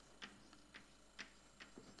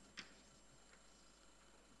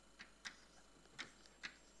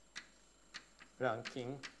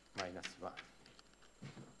ranking -1.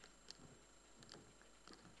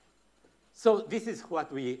 So this is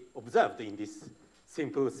what we observed in this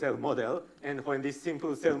simple cell model. And when this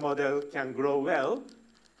simple cell model can grow well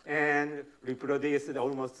and reproduce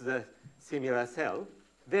almost the similar cell,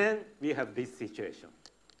 then we have this situation.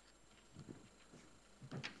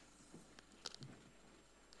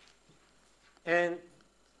 And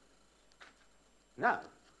now,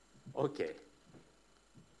 okay,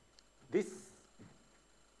 this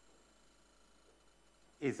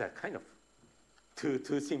is a kind of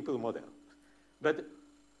too simple model. But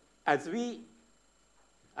as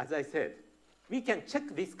I said, we can check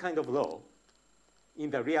this kind of law in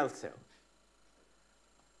the real cell.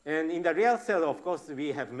 And in the real cell, of course,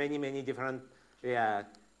 we have many different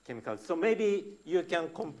chemicals. So maybe you can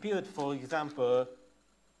compute, for example,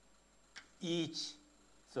 each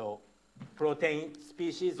protein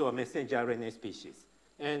species or messenger RNA species.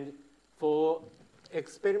 And for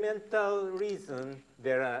experimental reason,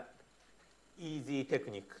 there are easy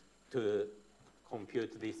technique to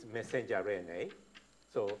compute this messenger RNA.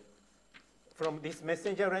 So from this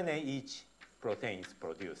messenger RNA, each protein is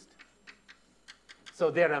produced.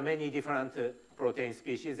 So there are many different protein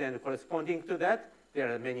species, and corresponding to that,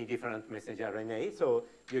 there are many different messenger RNA. So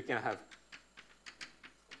you can have,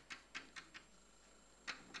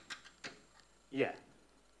 yeah.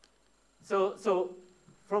 So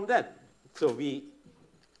from that, so we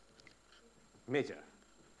measure.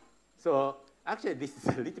 So actually, this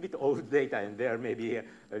is a little bit old data, and there may be a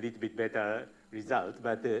little bit better result.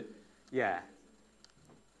 But yeah,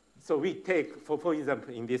 so we take, for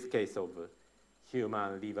example, in this case of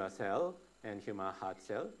human liver cell and human heart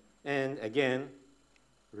cell, and again,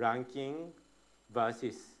 ranking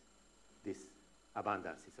versus this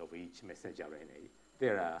abundances of each messenger RNA.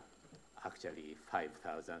 There are actually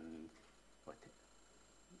 5,000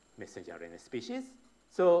 messenger RNA species.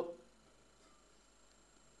 So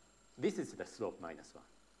this is the slope -1.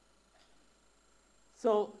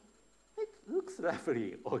 So it looks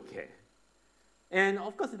roughly okay. And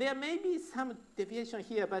of course, there may be some deviation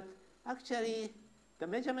here, but actually, the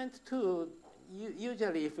measurement too,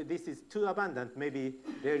 usually if this is too abundant, maybe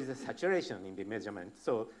there is a saturation in the measurement.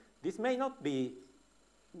 So this may not be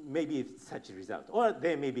maybe such a result, or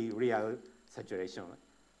there may be real saturation,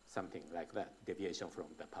 something like that, deviation from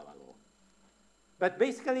the power law. But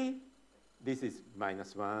basically, this is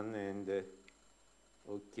 -1, and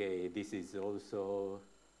okay, this is also,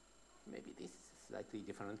 maybe this is slightly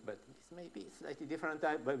different, but this may be slightly different,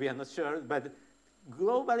 but we are not sure. But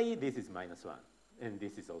globally, this is -1, and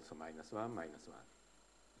this is also -1, -1.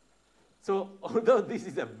 So although this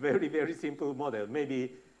is a very simple model,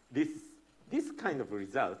 maybe this kind of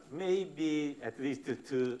result may be at least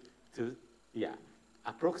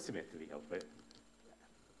approximately of it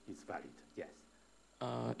is valid, yes.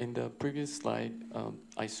 In the previous slide,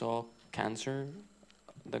 I saw cancer,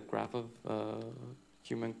 the graph of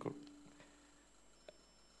human.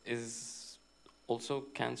 Is also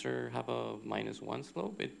cancer have a -1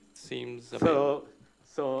 slope? It seems a bit.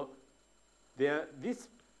 So this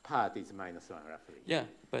part is -1 roughly. Yeah,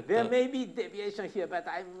 but there may be deviation here, but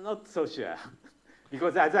I'm not so sure.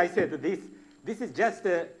 Because as I said, this is just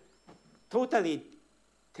totally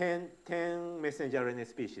 10 messenger RNA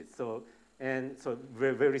species. So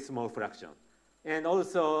very small fraction. And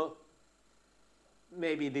also,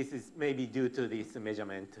 maybe this is due to this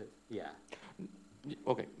measurement, yeah.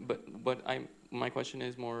 Okay, but my question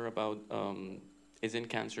is more about, isn't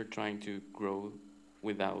cancer trying to grow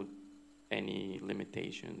without any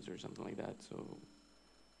limitations or something like that? So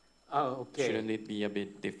okay. Shouldn't it be a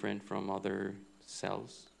bit different from other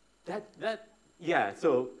cells? Yeah,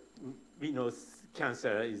 so we know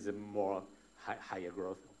cancer is a more higher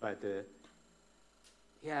growth, but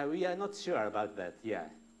yeah, we are not sure about that, yeah.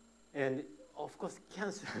 And of course,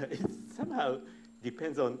 cancer is somehow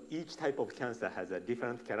depends on each type of cancer has a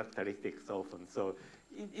different characteristics often. So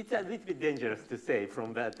it's a little bit dangerous to say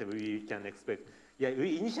from that we can expect. Yeah,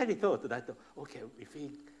 we initially thought that, okay, if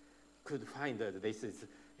we could find that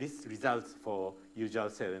this results for usual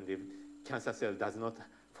cell and the cancer cell does not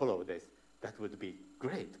follow this, that would be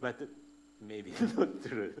great, but maybe not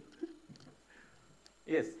true.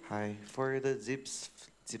 Yes? Hi, for the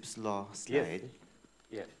Zipf's law slide,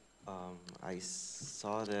 yes. I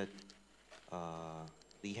saw that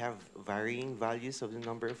we have varying values of the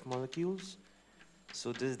number of molecules.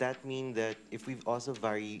 So does that mean that if we also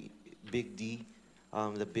vary big D,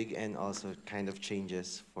 the big N also kind of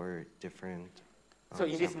changes for different So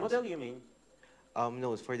in this model, you mean?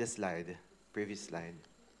 No, for the slide, previous slide.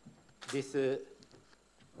 This,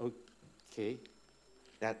 okay.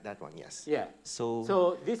 That one, yes. Yeah.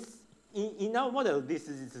 So in our model, this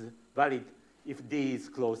is valid if D is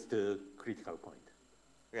close to critical point.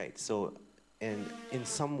 Right, so and in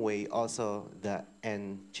some way also the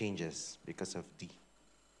N changes because of D.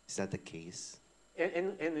 Is that the case?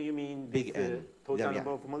 And you mean Big this, N. total Yeah,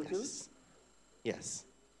 number of molecules? Yes.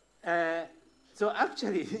 So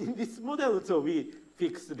actually, in this model, so we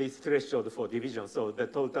fixed this threshold for division. So the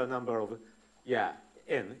total number of,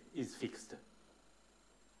 N is fixed.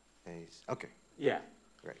 Nice. Okay. Yeah.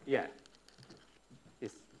 Right. Yeah.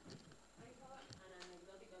 Yes. I have an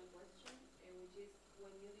anecdotal question, which is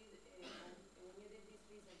when you did this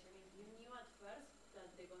research, I mean, you knew at first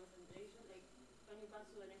that the concentration, like, can you pass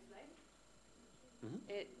to the next slide? Mm-hmm.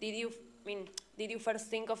 Did you first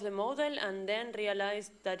think of the model and then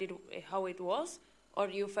realize that how it was, or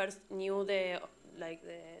you first knew the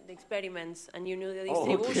experiments and you knew the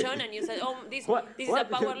distribution and you said, oh, this is a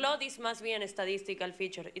power law, this must be a statistical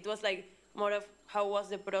feature. It was like more of how was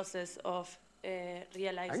the process of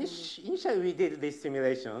realizing this? Initially, we did this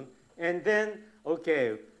simulation, and then,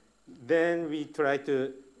 then we tried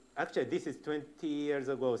to, actually, this is 20 years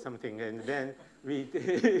ago or something, and then we,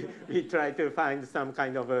 we tried to find some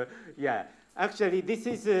kind of actually, this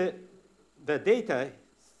is the data.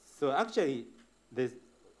 So actually, the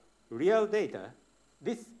real data,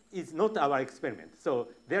 this is not our experiment. So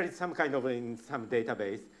there is some kind of in some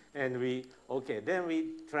database, and then we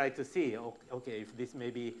try to see, if this may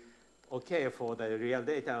be okay for the real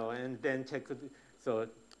data, and then check. So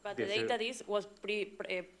but the data was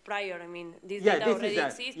prior. I mean, this data already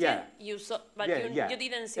existed. You saw, but you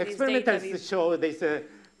didn't see this data. Experimenters show this,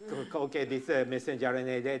 this messenger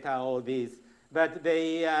RNA data, all these, but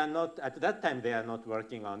they are not at that time. They are not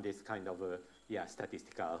working on this kind of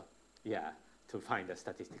statistical, to find a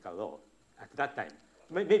statistical law at that time.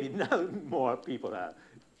 Maybe now more people are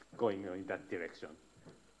going in that direction.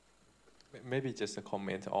 Maybe just a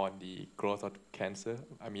comment on the growth of cancer.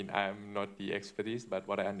 I mean, I'm not the expertise, but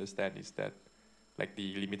what I understand is that like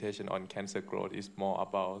the limitation on cancer growth is more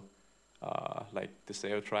about like the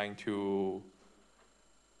cell trying to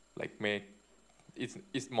like make,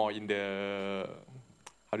 it's more in the,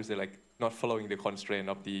 how to say, like not following the constraint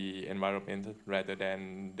of the environment rather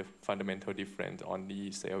than the fundamental difference on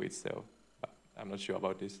the cell itself. But I'm not sure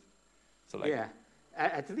about this. So like,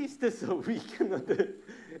 at least so we cannot,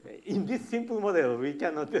 in this simple model, we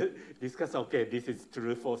cannot discuss, this is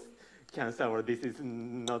true for cancer, or this is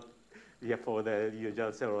not for the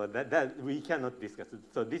usual cell, or that we cannot discuss it.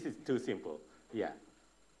 So this is too simple,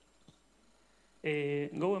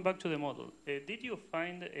 Going back to the model, did you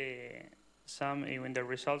find some, in the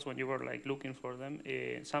results when you were like looking for them,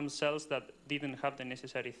 some cells that didn't have the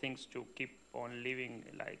necessary things to keep on living,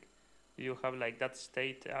 like you have like that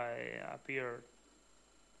state appear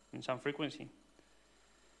in some frequency?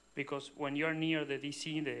 Because when you're near the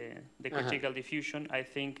DC, the critical diffusion, I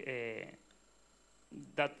think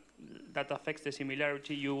that affects the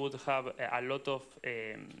similarity. You would have a lot of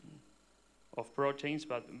proteins,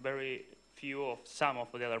 but very few of some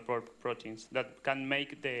of the other proteins that can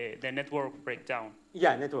make the network break down.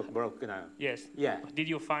 Network broke down. Yes. Did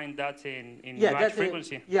you find that in much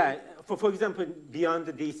frequency? For example, beyond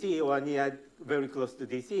the DC or near very close to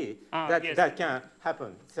DC, that can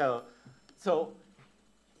happen. So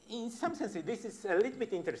in some sense, this is a little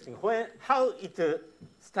bit interesting. How it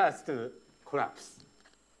starts to collapse.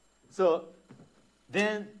 So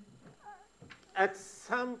then at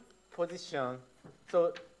some position,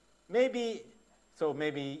 maybe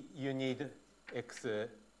you need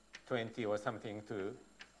X20 or something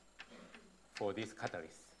for this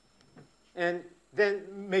catalyst. And then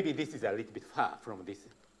maybe this is a little bit far from this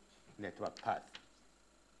network path.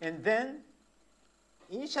 And then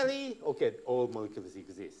initially, all molecules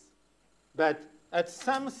exist. But at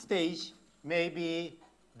some stage, maybe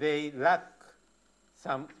they lack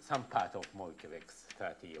some part of molecule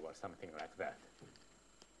X30 or something like that.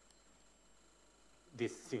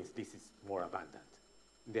 Since this is more abundant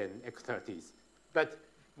than X30 is. But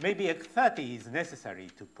maybe X30 is necessary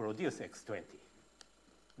to produce X20.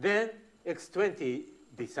 Then X20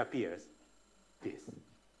 disappears,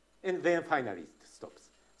 and then finally it stops.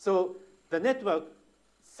 So the network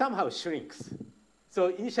somehow shrinks. So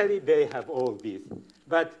initially they have all these,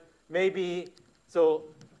 but maybe,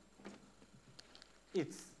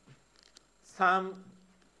 it's some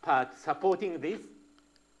part supporting this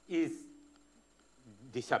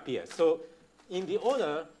disappears. So in the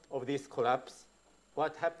order of this collapse,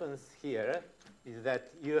 what happens here is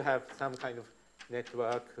that you have some kind of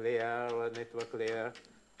network layer or network layer,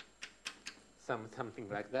 something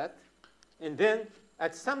like that. And then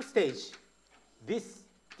at some stage, this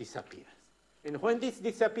disappears. And when this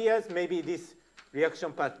disappears, maybe this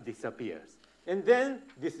reaction path disappears. And then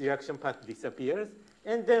this reaction path disappears,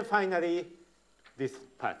 and then finally this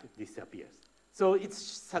path disappears. So it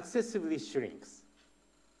successively shrinks.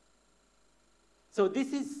 So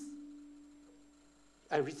this is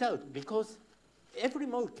a result because every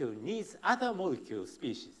molecule needs other molecule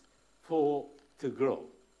species to grow.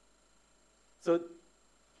 So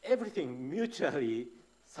everything mutually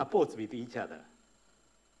supports with each other.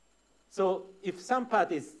 So if some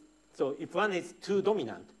part is, so if one is too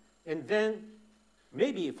dominant, and then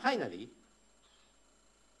maybe finally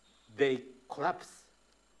they collapse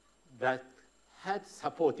that had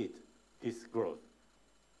supported this growth.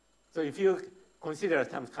 So if you consider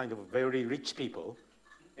some kind of very rich people,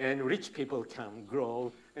 and rich people can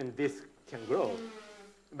grow, and this can grow.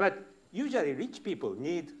 But usually rich people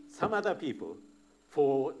need some other people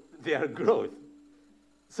for their growth.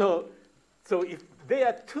 So if they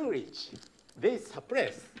are too rich, they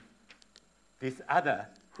suppress this other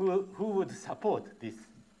who would support this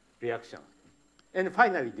reaction, and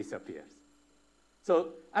finally disappears.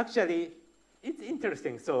 So actually, it's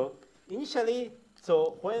interesting. So initially,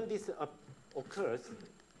 so when this occurs,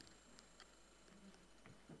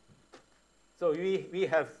 so we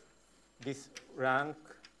have this rank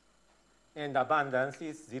and abundance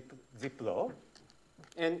is zip law.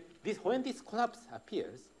 And when this collapse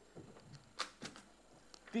appears,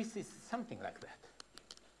 this is something like that.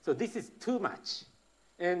 So this is too much.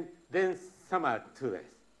 And then some are too less.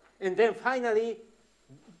 And then finally,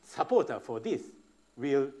 supporter for this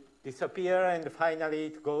will disappear, and finally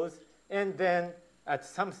it goes. And then at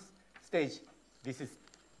some stage, this is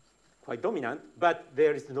quite dominant, but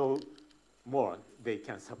there is no more they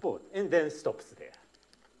can support, and then stops there.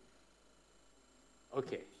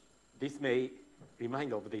 Okay, this may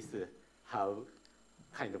remind of this how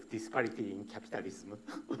kind of disparity in capitalism.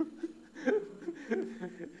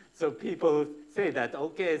 So people say that,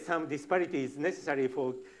 okay, some disparity is necessary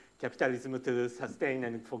for capitalism to sustain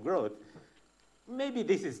and for growth. Maybe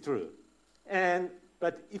this is true.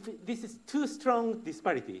 But if this is too strong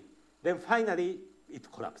disparity, then finally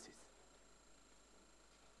it collapses.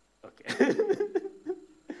 Okay.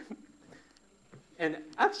 And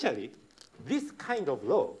actually, this kind of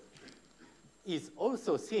law is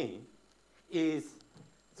also seen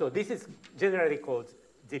so this is generally called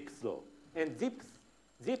Zipf's law. And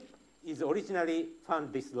Zipf is originally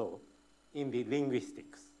found this law in the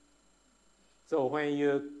linguistics. So when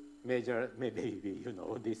you measure, maybe you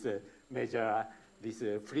know, measure this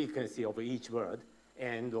frequency of each word,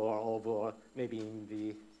 and or over maybe in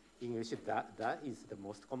the English that is the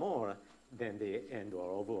most common, or then the and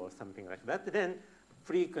or over or something like that. Then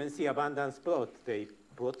frequency abundance plot, they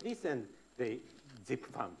plot this and they Zipf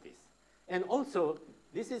found this. And also,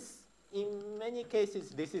 this is, in many cases,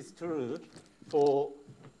 this is true for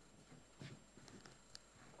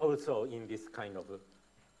also in this kind of,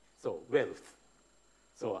 so wealth.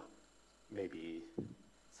 So maybe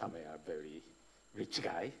somewhere very rich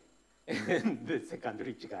guy and the second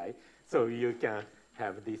rich guy. So you can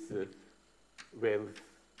have this wealth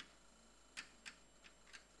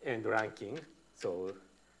and ranking. So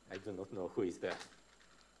I do not know who is the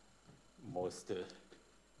most,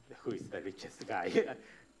 who is the richest guy.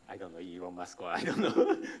 I don't know, Elon Musk, or I don't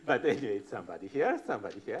know. But anyway, it's somebody here,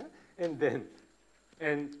 and then,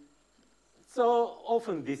 and so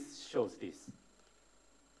often this shows this.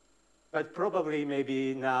 But probably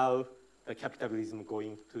maybe now the capitalism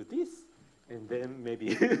going to this, and then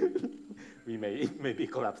maybe we maybe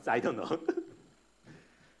collapse, I don't know.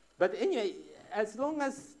 But anyway, as long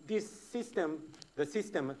as this system, the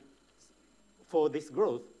system for this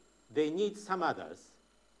growth, they need some others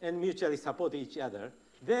and mutually support each other,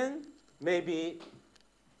 then maybe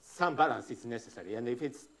some balance is necessary. And if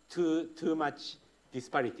it's too much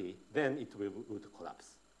disparity, then it would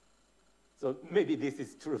collapse. So maybe this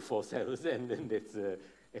is true for cells, and then this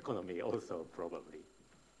economy also probably.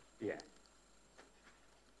 Yeah.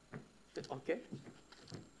 Okay.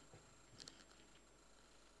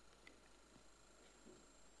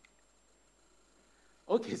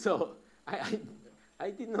 Okay, so I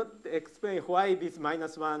did not explain why this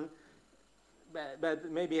 -1, but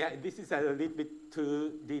maybe this is a little bit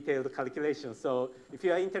too detailed calculation. So if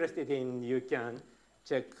you are interested in, you can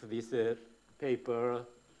check this paper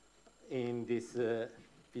in this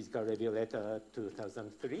Physical Review Letter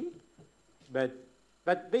 2003.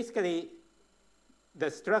 But basically, the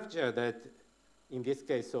structure that, in this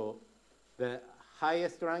case, so the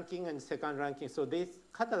highest ranking and second ranking, so this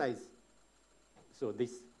catalyze, so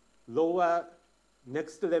this lower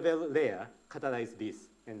next level layer catalyze this,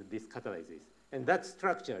 and this catalyzes. And that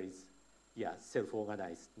structure is, yeah,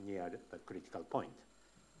 self-organized near the critical point.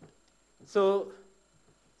 So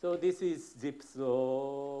this is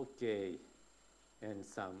ZIPSO, okay, and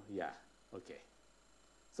some, yeah, okay.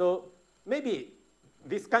 So maybe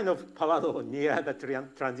this kind of power law near the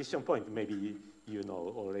transition point, maybe you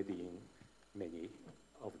know already in many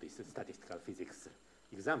of these statistical physics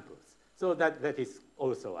examples. So that is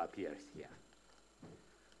also appears here.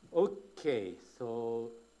 Okay, so,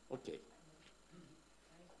 okay.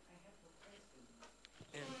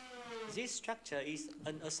 This structure is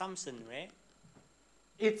an assumption, right?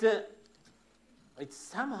 It's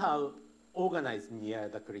somehow organized near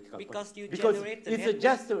the critical because point. You generate the network. It's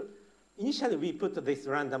just, initially we put this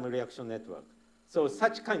random reaction network. So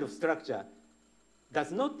such kind of structure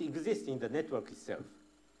does not exist in the network itself.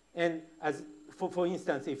 And as, for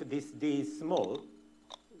instance, if this D is small,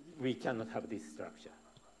 we cannot have this structure.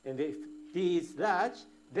 And if D is large,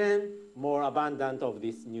 then more abundant of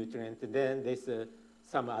this nutrient, then there's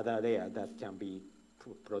some other layer that can be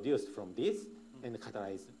produced from this and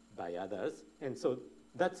catalyzed by others. And so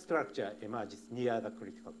that structure emerges near the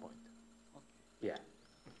critical point. Okay. Yeah.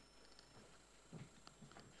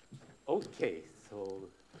 Okay, so,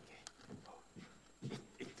 okay.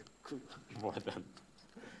 It took more than,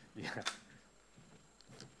 yeah.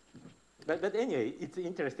 But anyway, it's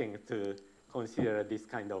interesting to consider this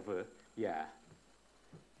kind of, yeah,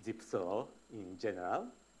 ZIPSO in general,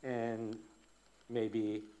 and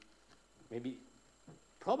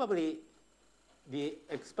probably the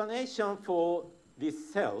explanation for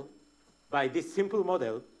this cell by this simple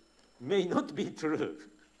model may not be true.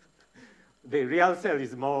 The real cell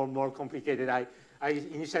is more complicated. I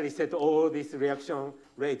initially said all this reaction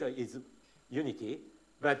rate is unity,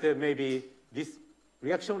 but maybe this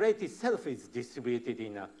reaction rate itself is distributed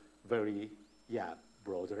in a very, yeah,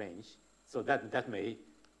 broad range. So that may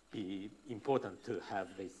be important to have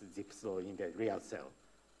this ZIPSO in the real cell.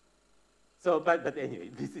 So, but anyway,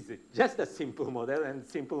 this is just a simple model, and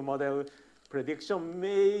simple model prediction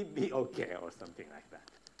may be okay or something like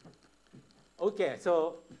that. Okay,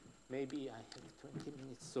 so maybe I have 20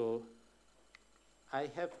 minutes, so I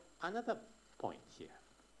have another point here.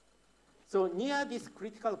 So near this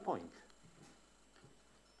critical point,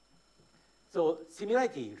 so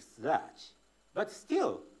similarity is large, but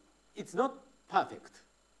still, it's not perfect.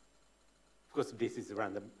 Because this is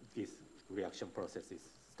random, this reaction process is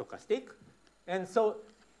stochastic. And so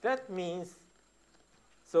that means,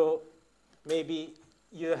 so maybe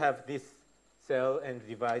you have this cell and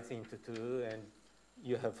divides into two, and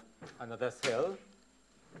you have another cell.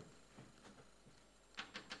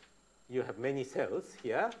 You have many cells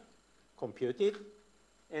here, computed,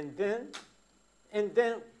 and then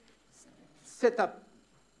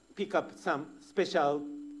pick up some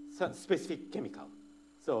specific chemical.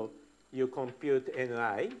 So you compute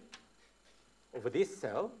Ni of this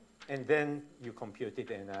cell, and then you computed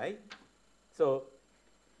Ni. So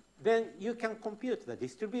then you can compute the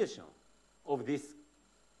distribution of this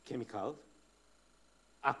chemical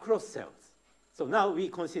across cells. So now we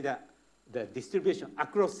consider the distribution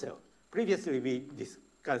across cells. Previously we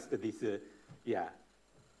discussed this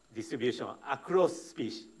distribution across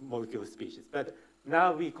molecule species, but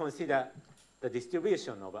now we consider the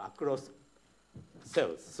distribution of across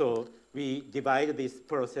cells. So we divide this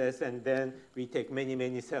process, and then we take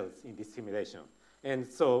many cells in this simulation. And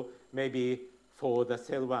so maybe for the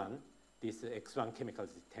cell 1, this X1 chemical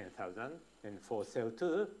is 10,000, and for cell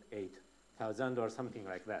 2, 8,000 or something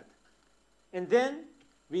like that. And then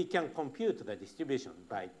we can compute the distribution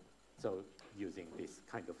by using this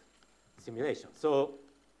kind of simulation. So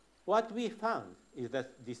what we found is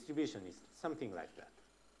that distribution is something like that.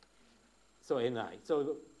 So Ni.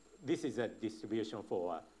 So this is a distribution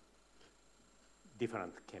for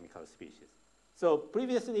different chemical species. So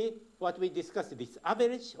previously, what we discussed is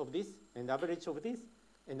average of this, and average of this,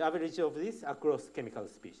 and average of this across chemical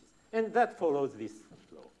species. And that follows this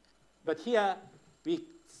law. But here, we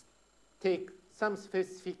take some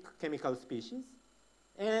specific chemical species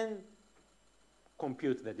and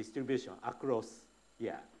compute the distribution across,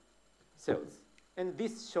 cells. And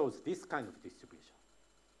this shows this kind of distribution.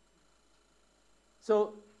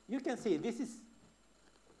 So you can see this is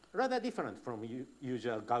rather different from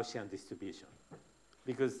usual Gaussian distribution,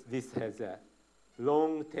 because this has a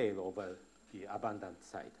long tail over the abundant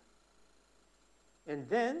side. And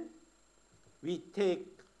then we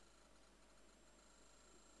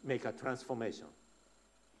make a transformation.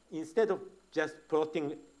 Instead of just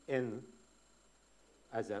plotting n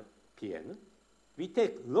as a Pn, we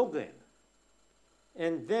take log n,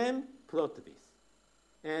 and then plot this.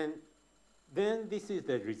 And then this is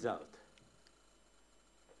the result.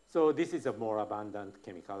 So this is a more abundant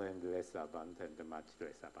chemical and less abundant and much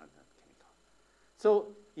less abundant chemical. So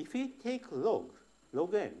if we take log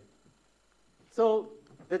n, so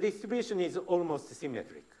the distribution is almost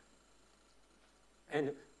symmetric.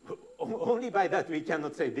 And only by that we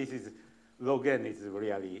cannot say this is log n is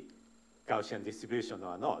really Gaussian distribution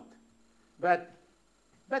or not. But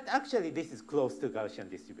actually this is close to Gaussian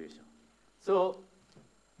distribution. So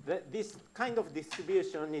this kind of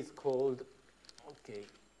distribution is called, okay,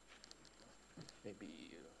 maybe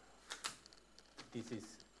this is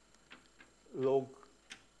log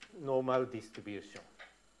normal distribution.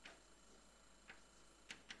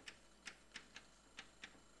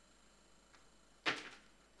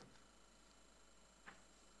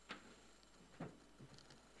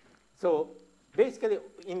 So basically,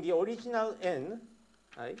 in the original n,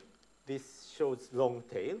 right, this shows long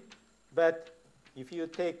tail. But if you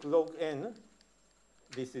take log n,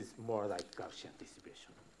 this is more like Gaussian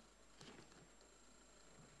distribution.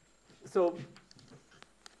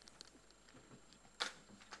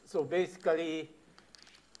 So basically,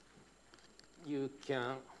 you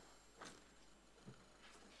can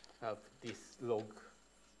have this log.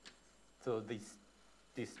 So this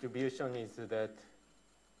distribution is that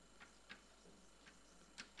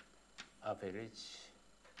average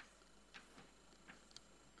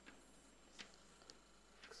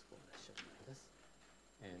exponential minus,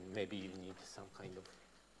 and maybe you need some kind of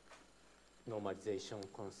normalization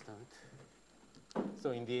constant.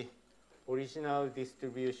 So in the original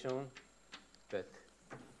distribution,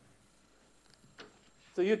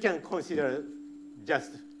 so you can consider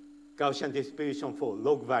just Gaussian distribution for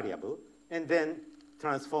log variable, and then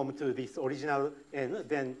transform to this original n,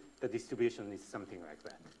 then the distribution is something like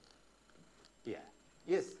that. Yeah.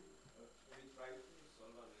 Yes? Can we try to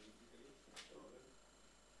solve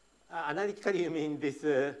analytically? Analytically, you mean this,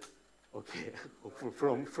 okay,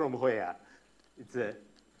 from where? It's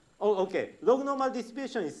okay, log normal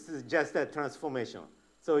distribution is just a transformation.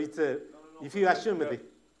 So it's if you assume that,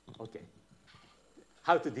 okay.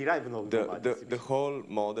 How to derive log normal distribution? The whole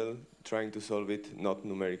model, trying to solve it not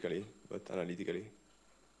numerically, but analytically?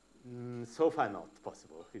 So far not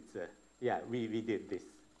possible. It's, yeah, we did this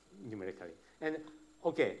numerically. And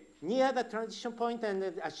okay, near the transition point and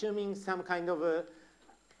assuming some kind of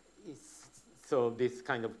so this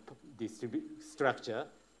kind of structure,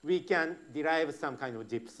 we can derive some kind of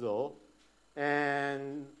Gibbs law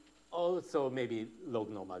and also maybe log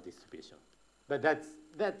normal distribution. But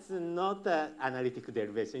that's not an analytic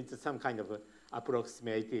derivation. It's some kind of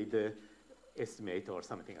approximated estimate or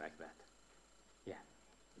something like that. Yeah.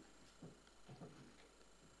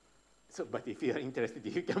 So, but if you are interested,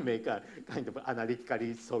 you can make a kind of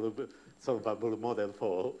analytically solvable model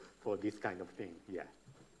for this kind of thing. Yeah.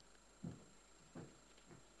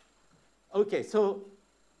 Okay, so,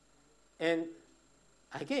 and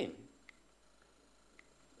again,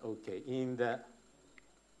 okay, in the,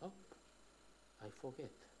 oh, I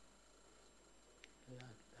forget. Yeah,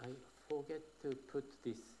 I forget to put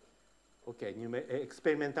this. Okay,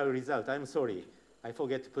 experimental result. I'm sorry, I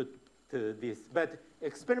forget to put this. But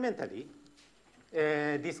experimentally,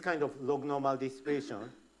 this kind of log normal distribution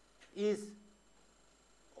is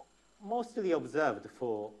mostly observed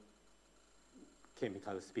for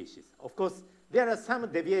chemical species. Of course, there are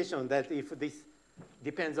some deviation that if this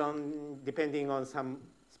depending on some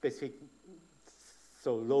specific,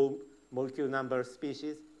 so low molecule number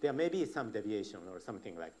species, there may be some deviation or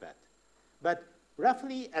something like that. But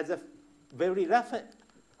roughly, as a very rough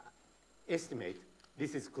estimate,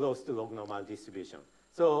 this is close to log normal distribution.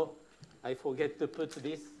 So I forget to put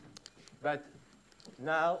this, but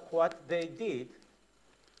now what they did,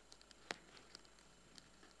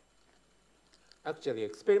 actually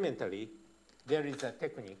experimentally, there is a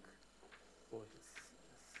technique for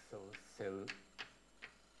cell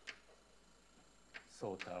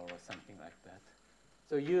sorter or something like that.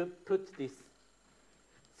 So you put this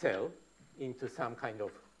cell into some kind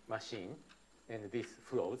of machine, and this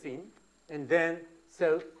flows in, and then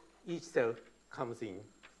each cell comes in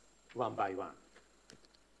one by one.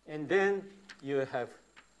 And then you have,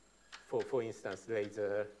 for instance,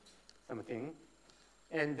 laser something,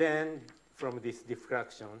 and then from this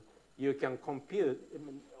diffraction, you can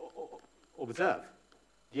observe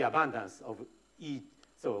the abundance of each.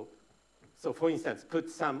 So for instance, put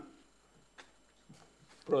some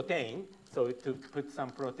protein, so to put some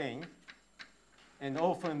protein, and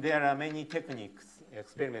often there are many techniques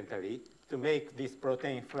experimentally to make this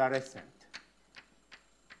protein fluorescent.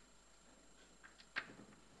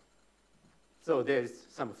 So there's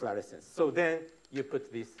some fluorescence. So then you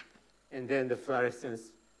put this, and then the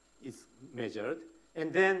fluorescence is measured,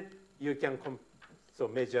 and then you can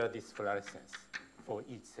measure this fluorescence for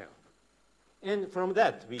each cell. And from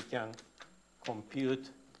that, we can compute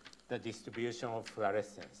the distribution of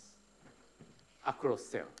fluorescence across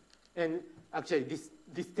cell. And actually,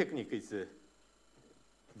 this technique is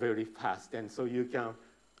very fast, and so you can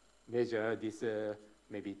measure this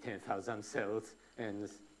maybe 10,000 cells, and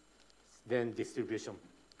then distribution,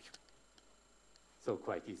 so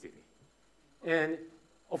quite easily. And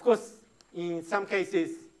of course, in some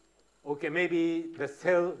cases, okay, maybe the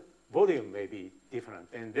cell volume may be different,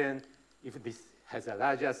 and then if this has a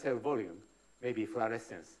larger cell volume, maybe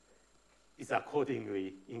fluorescence is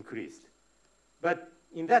accordingly increased. But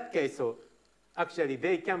in that case, so actually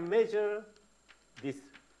they can measure this,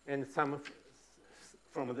 and from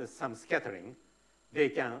some scattering, they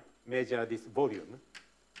can measure this volume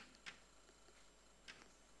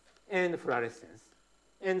and fluorescence.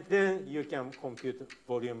 And then you can compute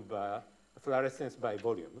volume by fluorescence by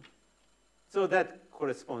volume. So that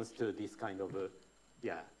corresponds to this kind of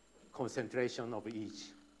concentration of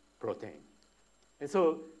each protein. And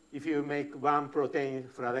so if you make one protein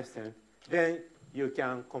fluorescent, then you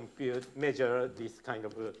can measure this kind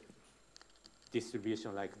of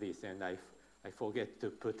distribution like this. And I forget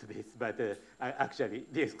to put this, but actually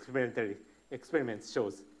the experiment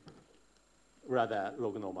shows rather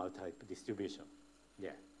log-normal type distribution.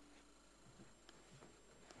 Yeah.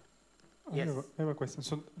 Yes. I have a question.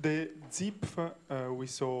 So the ZIP we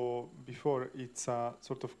saw before, it's a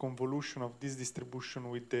sort of convolution of this distribution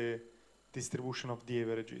with the distribution of the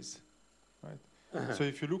averages, right? Uh-huh. So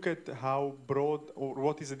if you look at how broad, or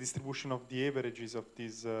what is the distribution of the averages of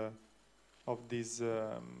these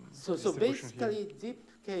so basically, here?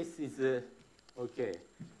 ZIP case is okay.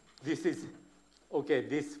 This is okay.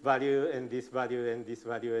 This value and this value and this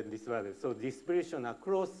value and this value. So distribution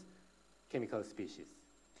across chemical species.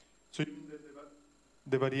 So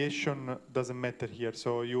the variation doesn't matter here.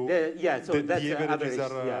 So you so that's the averages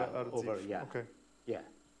average, are over, ZIP. yeah. Okay. Yeah.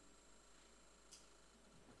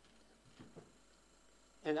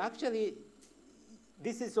 And actually,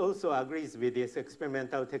 this is also agrees with this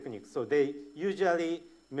experimental technique. So they usually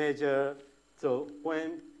measure, so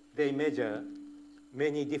when they measure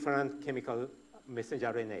many different chemical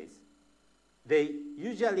messenger RNAs, they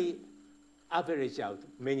usually average out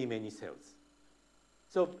many, many cells.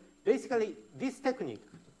 So basically, this technique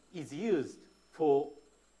is used for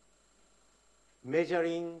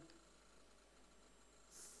measuring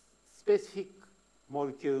specific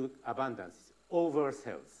molecule abundance over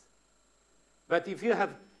cells. But if you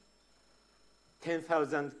have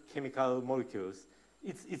 10,000 chemical molecules,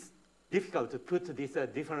 it's difficult to put this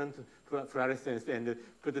different fluorescence and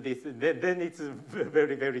put this, then it's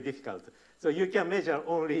very, very difficult. So you can measure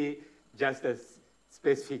only just a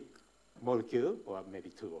specific molecule, or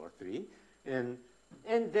maybe 2 or 3, and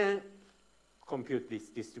then compute this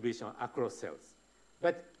distribution across cells.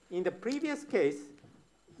 But in the previous case,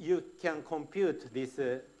 you can compute this,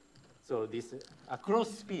 this across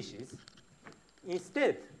species.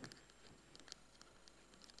 Instead,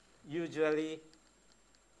 usually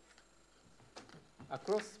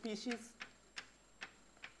across species,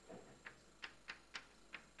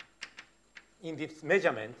 in this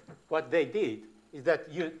measurement, what they did is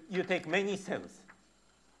that you take many cells.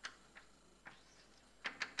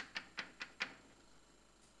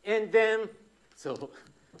 And then,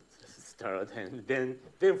 start, and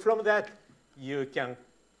then from that, you can,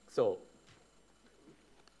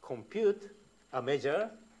 compute a measure,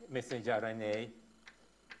 messenger RNA,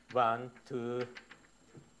 1, 2,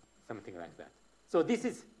 something like that. So this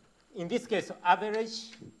is, in this case,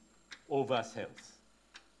 average over cells.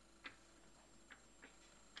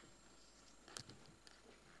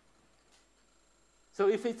 So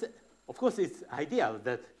if it's, of course, it's ideal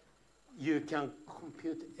that you can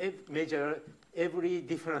measure every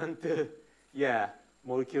different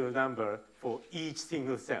molecular number for each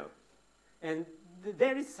single cell. And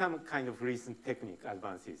there is some kind of recent technique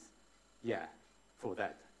advances, for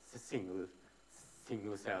that, single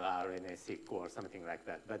cell RNA-seq or something like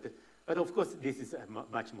that. But of course, this is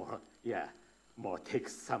much more,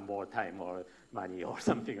 takes some more time or money or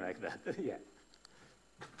something like that,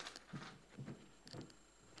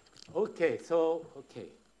 Okay, so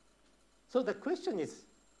the question is,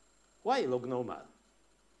 why log normal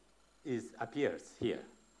appears here?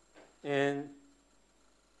 And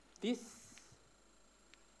this,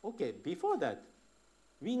 before that,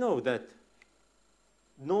 we know that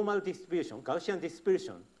normal distribution, Gaussian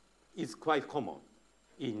distribution, is quite common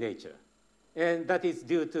in nature. And that is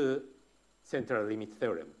due to central limit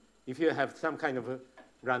theorem. If you have some kind of a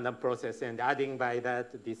random process and adding by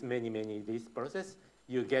that this this process,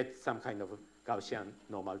 you get some kind of Gaussian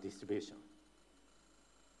normal distribution.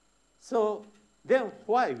 So then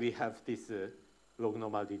why we have this log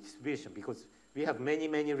normal distribution because we have many,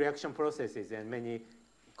 many reaction processes and many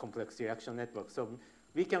complex reaction networks. So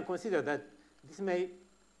we can consider that this may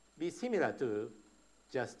be similar to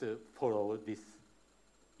just follow this,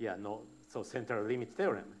 so central limit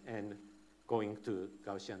theorem and going to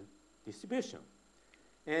Gaussian distribution.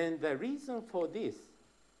 And the reason for this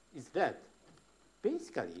is that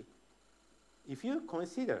basically, if you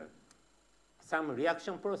consider some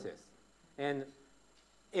reaction process and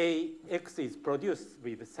X is produced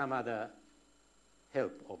with some other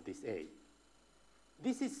help of this A,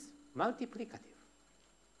 this is multiplicative.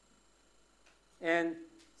 And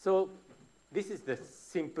so this is the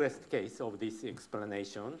simplest case of this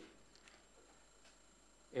explanation.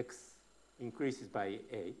 X increases by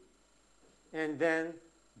A. And then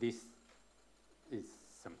this is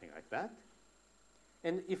something like that.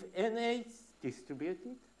 And if NA is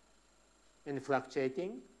distributed and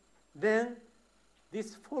fluctuating, then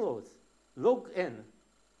this follows log n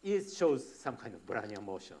shows some kind of Brownian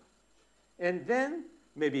motion. And then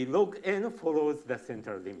maybe log n follows the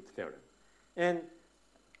central limit theorem. And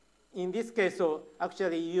in this case, so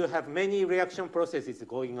actually you have many reaction processes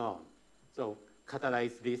going on. So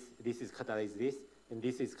catalyze this is catalyze this, and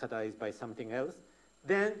this is catalyzed by something else.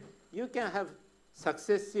 Then you can have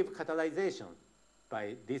successive catalyzation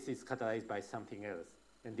by this is catalyzed by something else,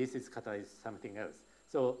 and this is catalyzed something else.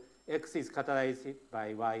 So X is catalyzed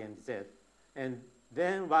by Y and Z, and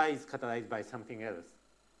then Y is catalyzed by something else.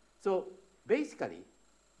 So basically,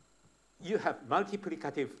 you have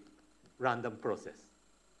multiplicative random process.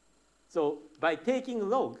 So by taking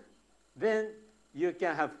log, then you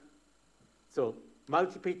can have, so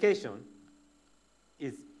multiplication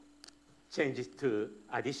is changed to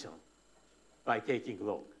addition by taking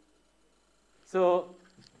log. So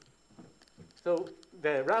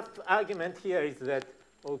the rough argument here is that,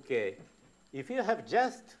 okay, if you have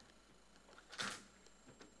just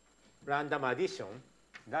random addition,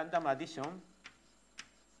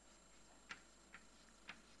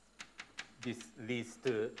 this leads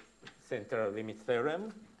to central limit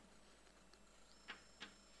theorem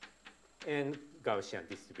and Gaussian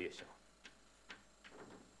distribution.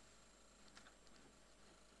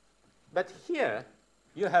 But here,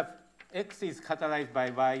 you have X is catalyzed by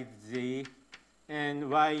Y, Z, and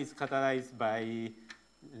Y is catalyzed by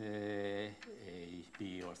A,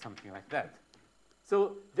 B, or something like that.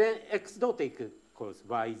 So then X dot equals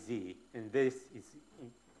Y, Z, and this is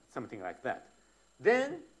something like that.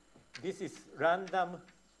 Then this is random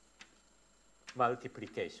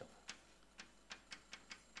multiplication.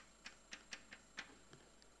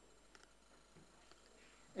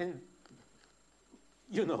 And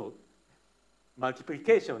you know,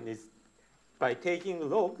 multiplication is by taking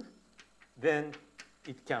log, then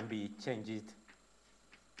it can be changed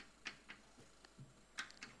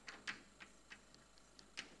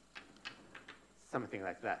something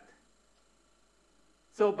like that.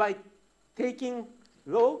 So by taking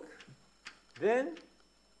log, then,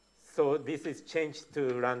 so this is changed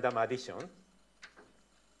to random addition.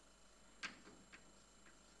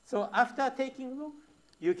 So after taking log,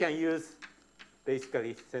 you can use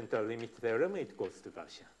basically central limit theorem, it goes to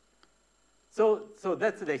Gaussian. So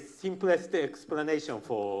that's the simplest explanation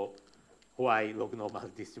for why log normal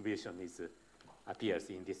distribution appears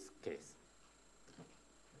in this case.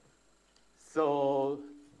 So,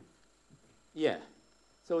 yeah.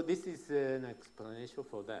 So this is an explanation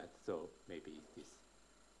for that. So maybe this.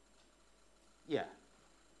 Yeah.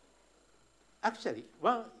 Actually,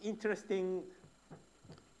 one interesting,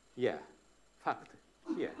 fact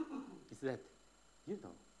here is that, you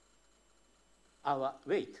know, our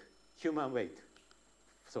weight, human weight,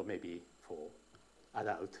 so maybe for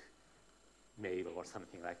adult male or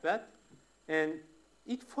something like that, and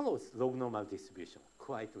it follows log normal distribution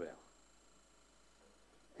quite well.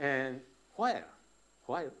 And while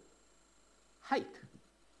height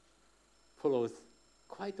follows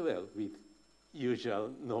quite well with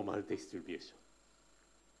usual normal distribution.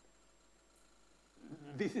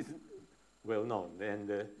 This is well known,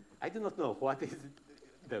 and I do not know what is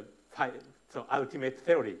the ultimate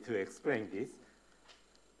theory to explain this,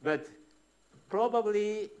 but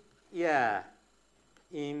probably,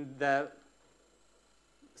 in the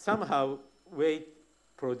somehow weight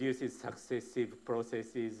produces successive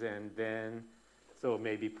processes, and then so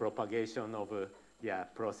maybe propagation of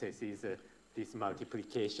processes, this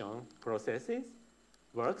multiplication processes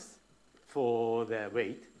works for the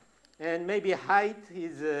weight. And maybe height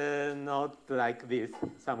is not like this,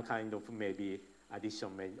 some kind of maybe addition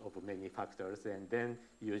of many factors, and then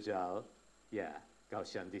usual,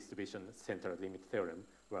 Gaussian distribution central limit theorem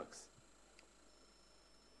works.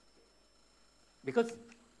 Because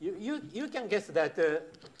you can guess that,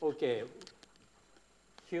 okay,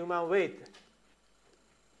 human weight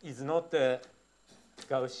is not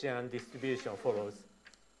Gaussian distribution follows.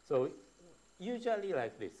 So usually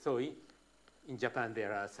like this. So in Japan,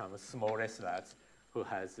 there are some small wrestlers who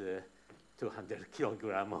has 200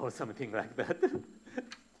 kilogram or something like that.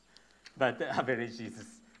 But the average is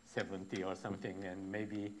 70 or something, and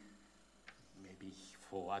maybe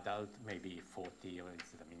for adult, maybe 40 or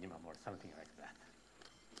it's the minimum or something like that.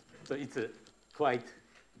 So it's a quite,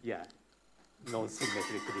 yeah,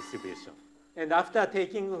 non-symmetric distribution. And after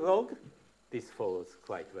taking log, this follows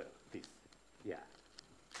quite well, this, yeah.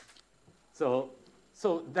 So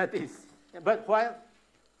that is, but while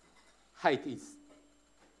height is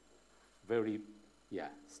very, yeah,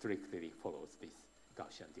 strictly follows this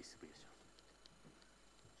Gaussian distribution.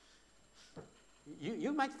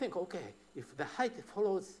 You might think, okay, if the height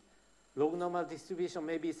follows log normal distribution,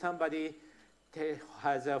 maybe somebody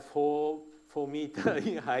has a 4 meter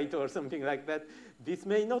in height or something like that. This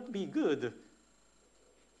may not be good.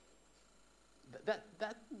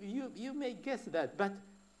 That you may guess that,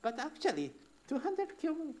 but actually 200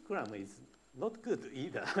 kilogram is not good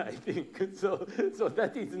either, I think. So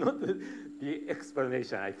that is not the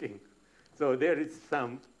explanation, I think. So there is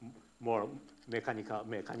some more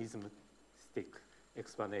mechanistic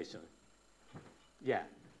explanation. Yeah,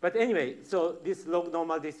 but anyway, so this log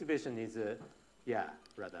normal distribution is, yeah,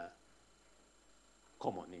 rather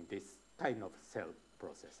common in this kind of cell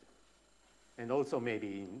processing. And also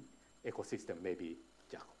maybe in ecosystem, maybe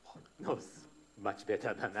Jacopo knows much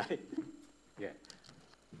better than I. Yeah.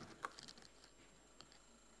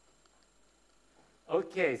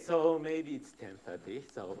 Okay, so maybe it's 10:30,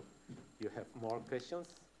 so you have more questions?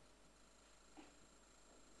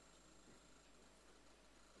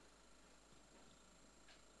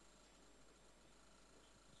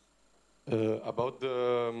 About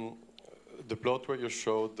the plot where you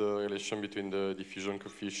showed the relation between the diffusion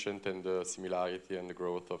coefficient and the similarity and the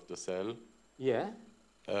growth of the cell. Yeah.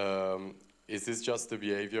 Is this just the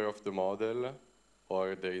behavior of the model,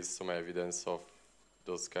 or there is some evidence of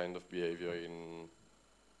those kind of behavior in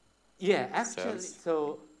Yeah, actually, cells?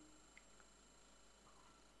 so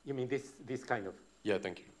you mean this kind of? Yeah,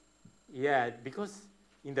 thank you. Yeah, because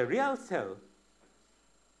in the real cell,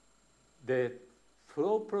 the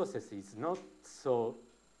flow process is not so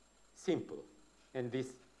simple, and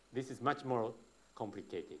this is much more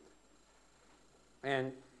complicated.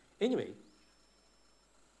 And anyway,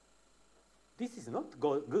 this is not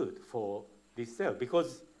good for this cell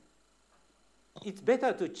because it's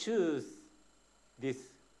better to choose this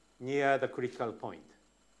near the critical point.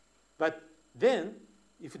 But then,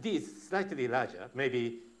 if this is slightly larger,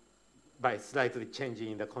 maybe by slightly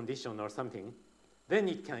changing the condition or something, then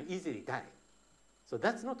it can easily die. So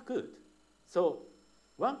that's not good. So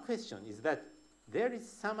one question is that there is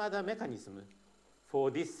some other mechanism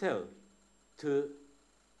for this cell to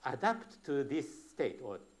adapt to this state,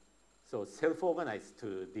 or so self-organize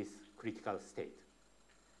to this critical state.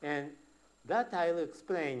 And that I'll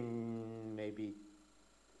explain maybe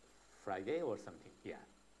Friday or something, yeah.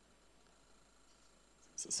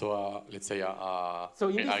 So let's say so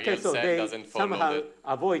in this case, so they somehow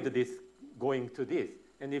avoid this going to this.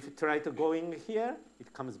 And if you try to go in here,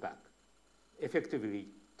 it comes back, effectively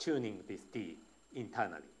tuning this D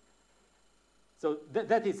internally. So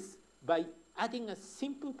that is, by adding a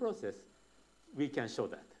simple process, we can show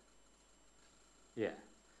that. Yeah.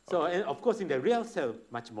 So, and of course, in the real cell,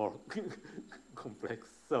 much more complex.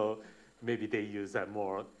 So maybe they use a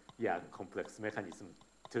more, yeah, complex mechanism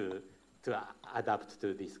to adapt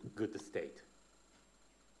to this good state.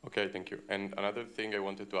 Okay, thank you. And another thing I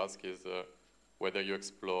wanted to ask is whether you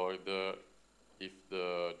explored if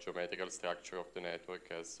the geometrical structure of the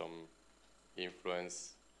network has some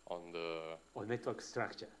influence on the... Or network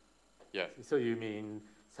structure. Yeah. So you mean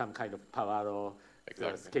some kind of power or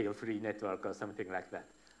exactly. Scale-free network or something like that.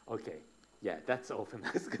 Okay. Yeah, that's often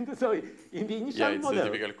asked. So in the initial model... model... Yeah, it's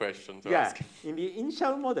a difficult question to ask. In the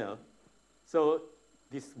initial model, so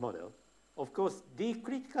this model, of course, the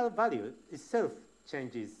critical value itself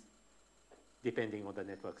changes depending on the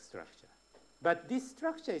network structure. But this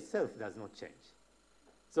structure itself does not change.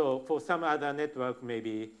 So for some other network,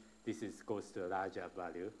 maybe this goes to a larger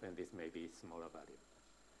value, and this may be smaller value.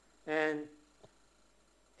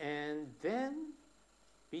 And then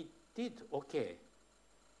we did, okay,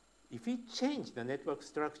 if we change the network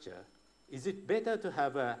structure, is it better to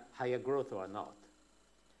have a higher growth or not?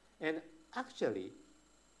 And actually,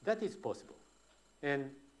 that is possible.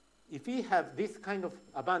 And if we have this kind of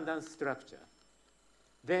abundance structure,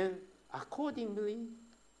 then accordingly,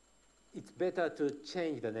 it's better to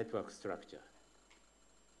change the network structure.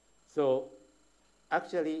 So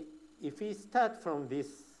actually, if we start from this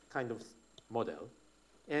kind of model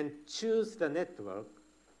and choose the network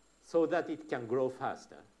so that it can grow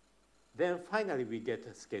faster, then finally we get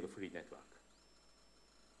a scale-free network.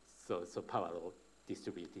 So parallel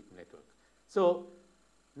distributed network. So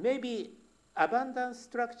maybe abundance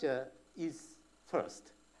structure is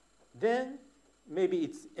first. Then maybe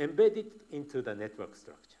it's embedded into the network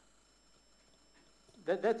structure.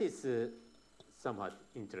 That is somewhat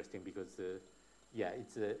interesting because, yeah,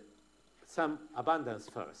 it's some abundance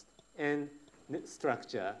first and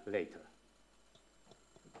structure later.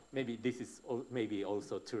 Maybe this is maybe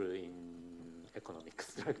also true in economic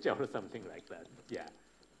structure or something like that. Yeah.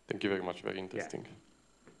 Thank you very much. Very interesting. Yeah.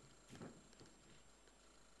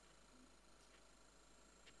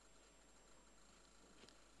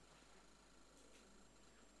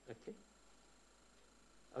 Okay.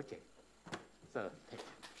 Okay. So, thank you.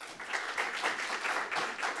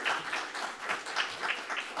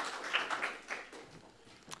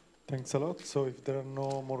 Thanks a lot. So if there are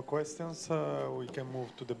no more questions, we can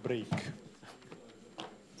move to the break.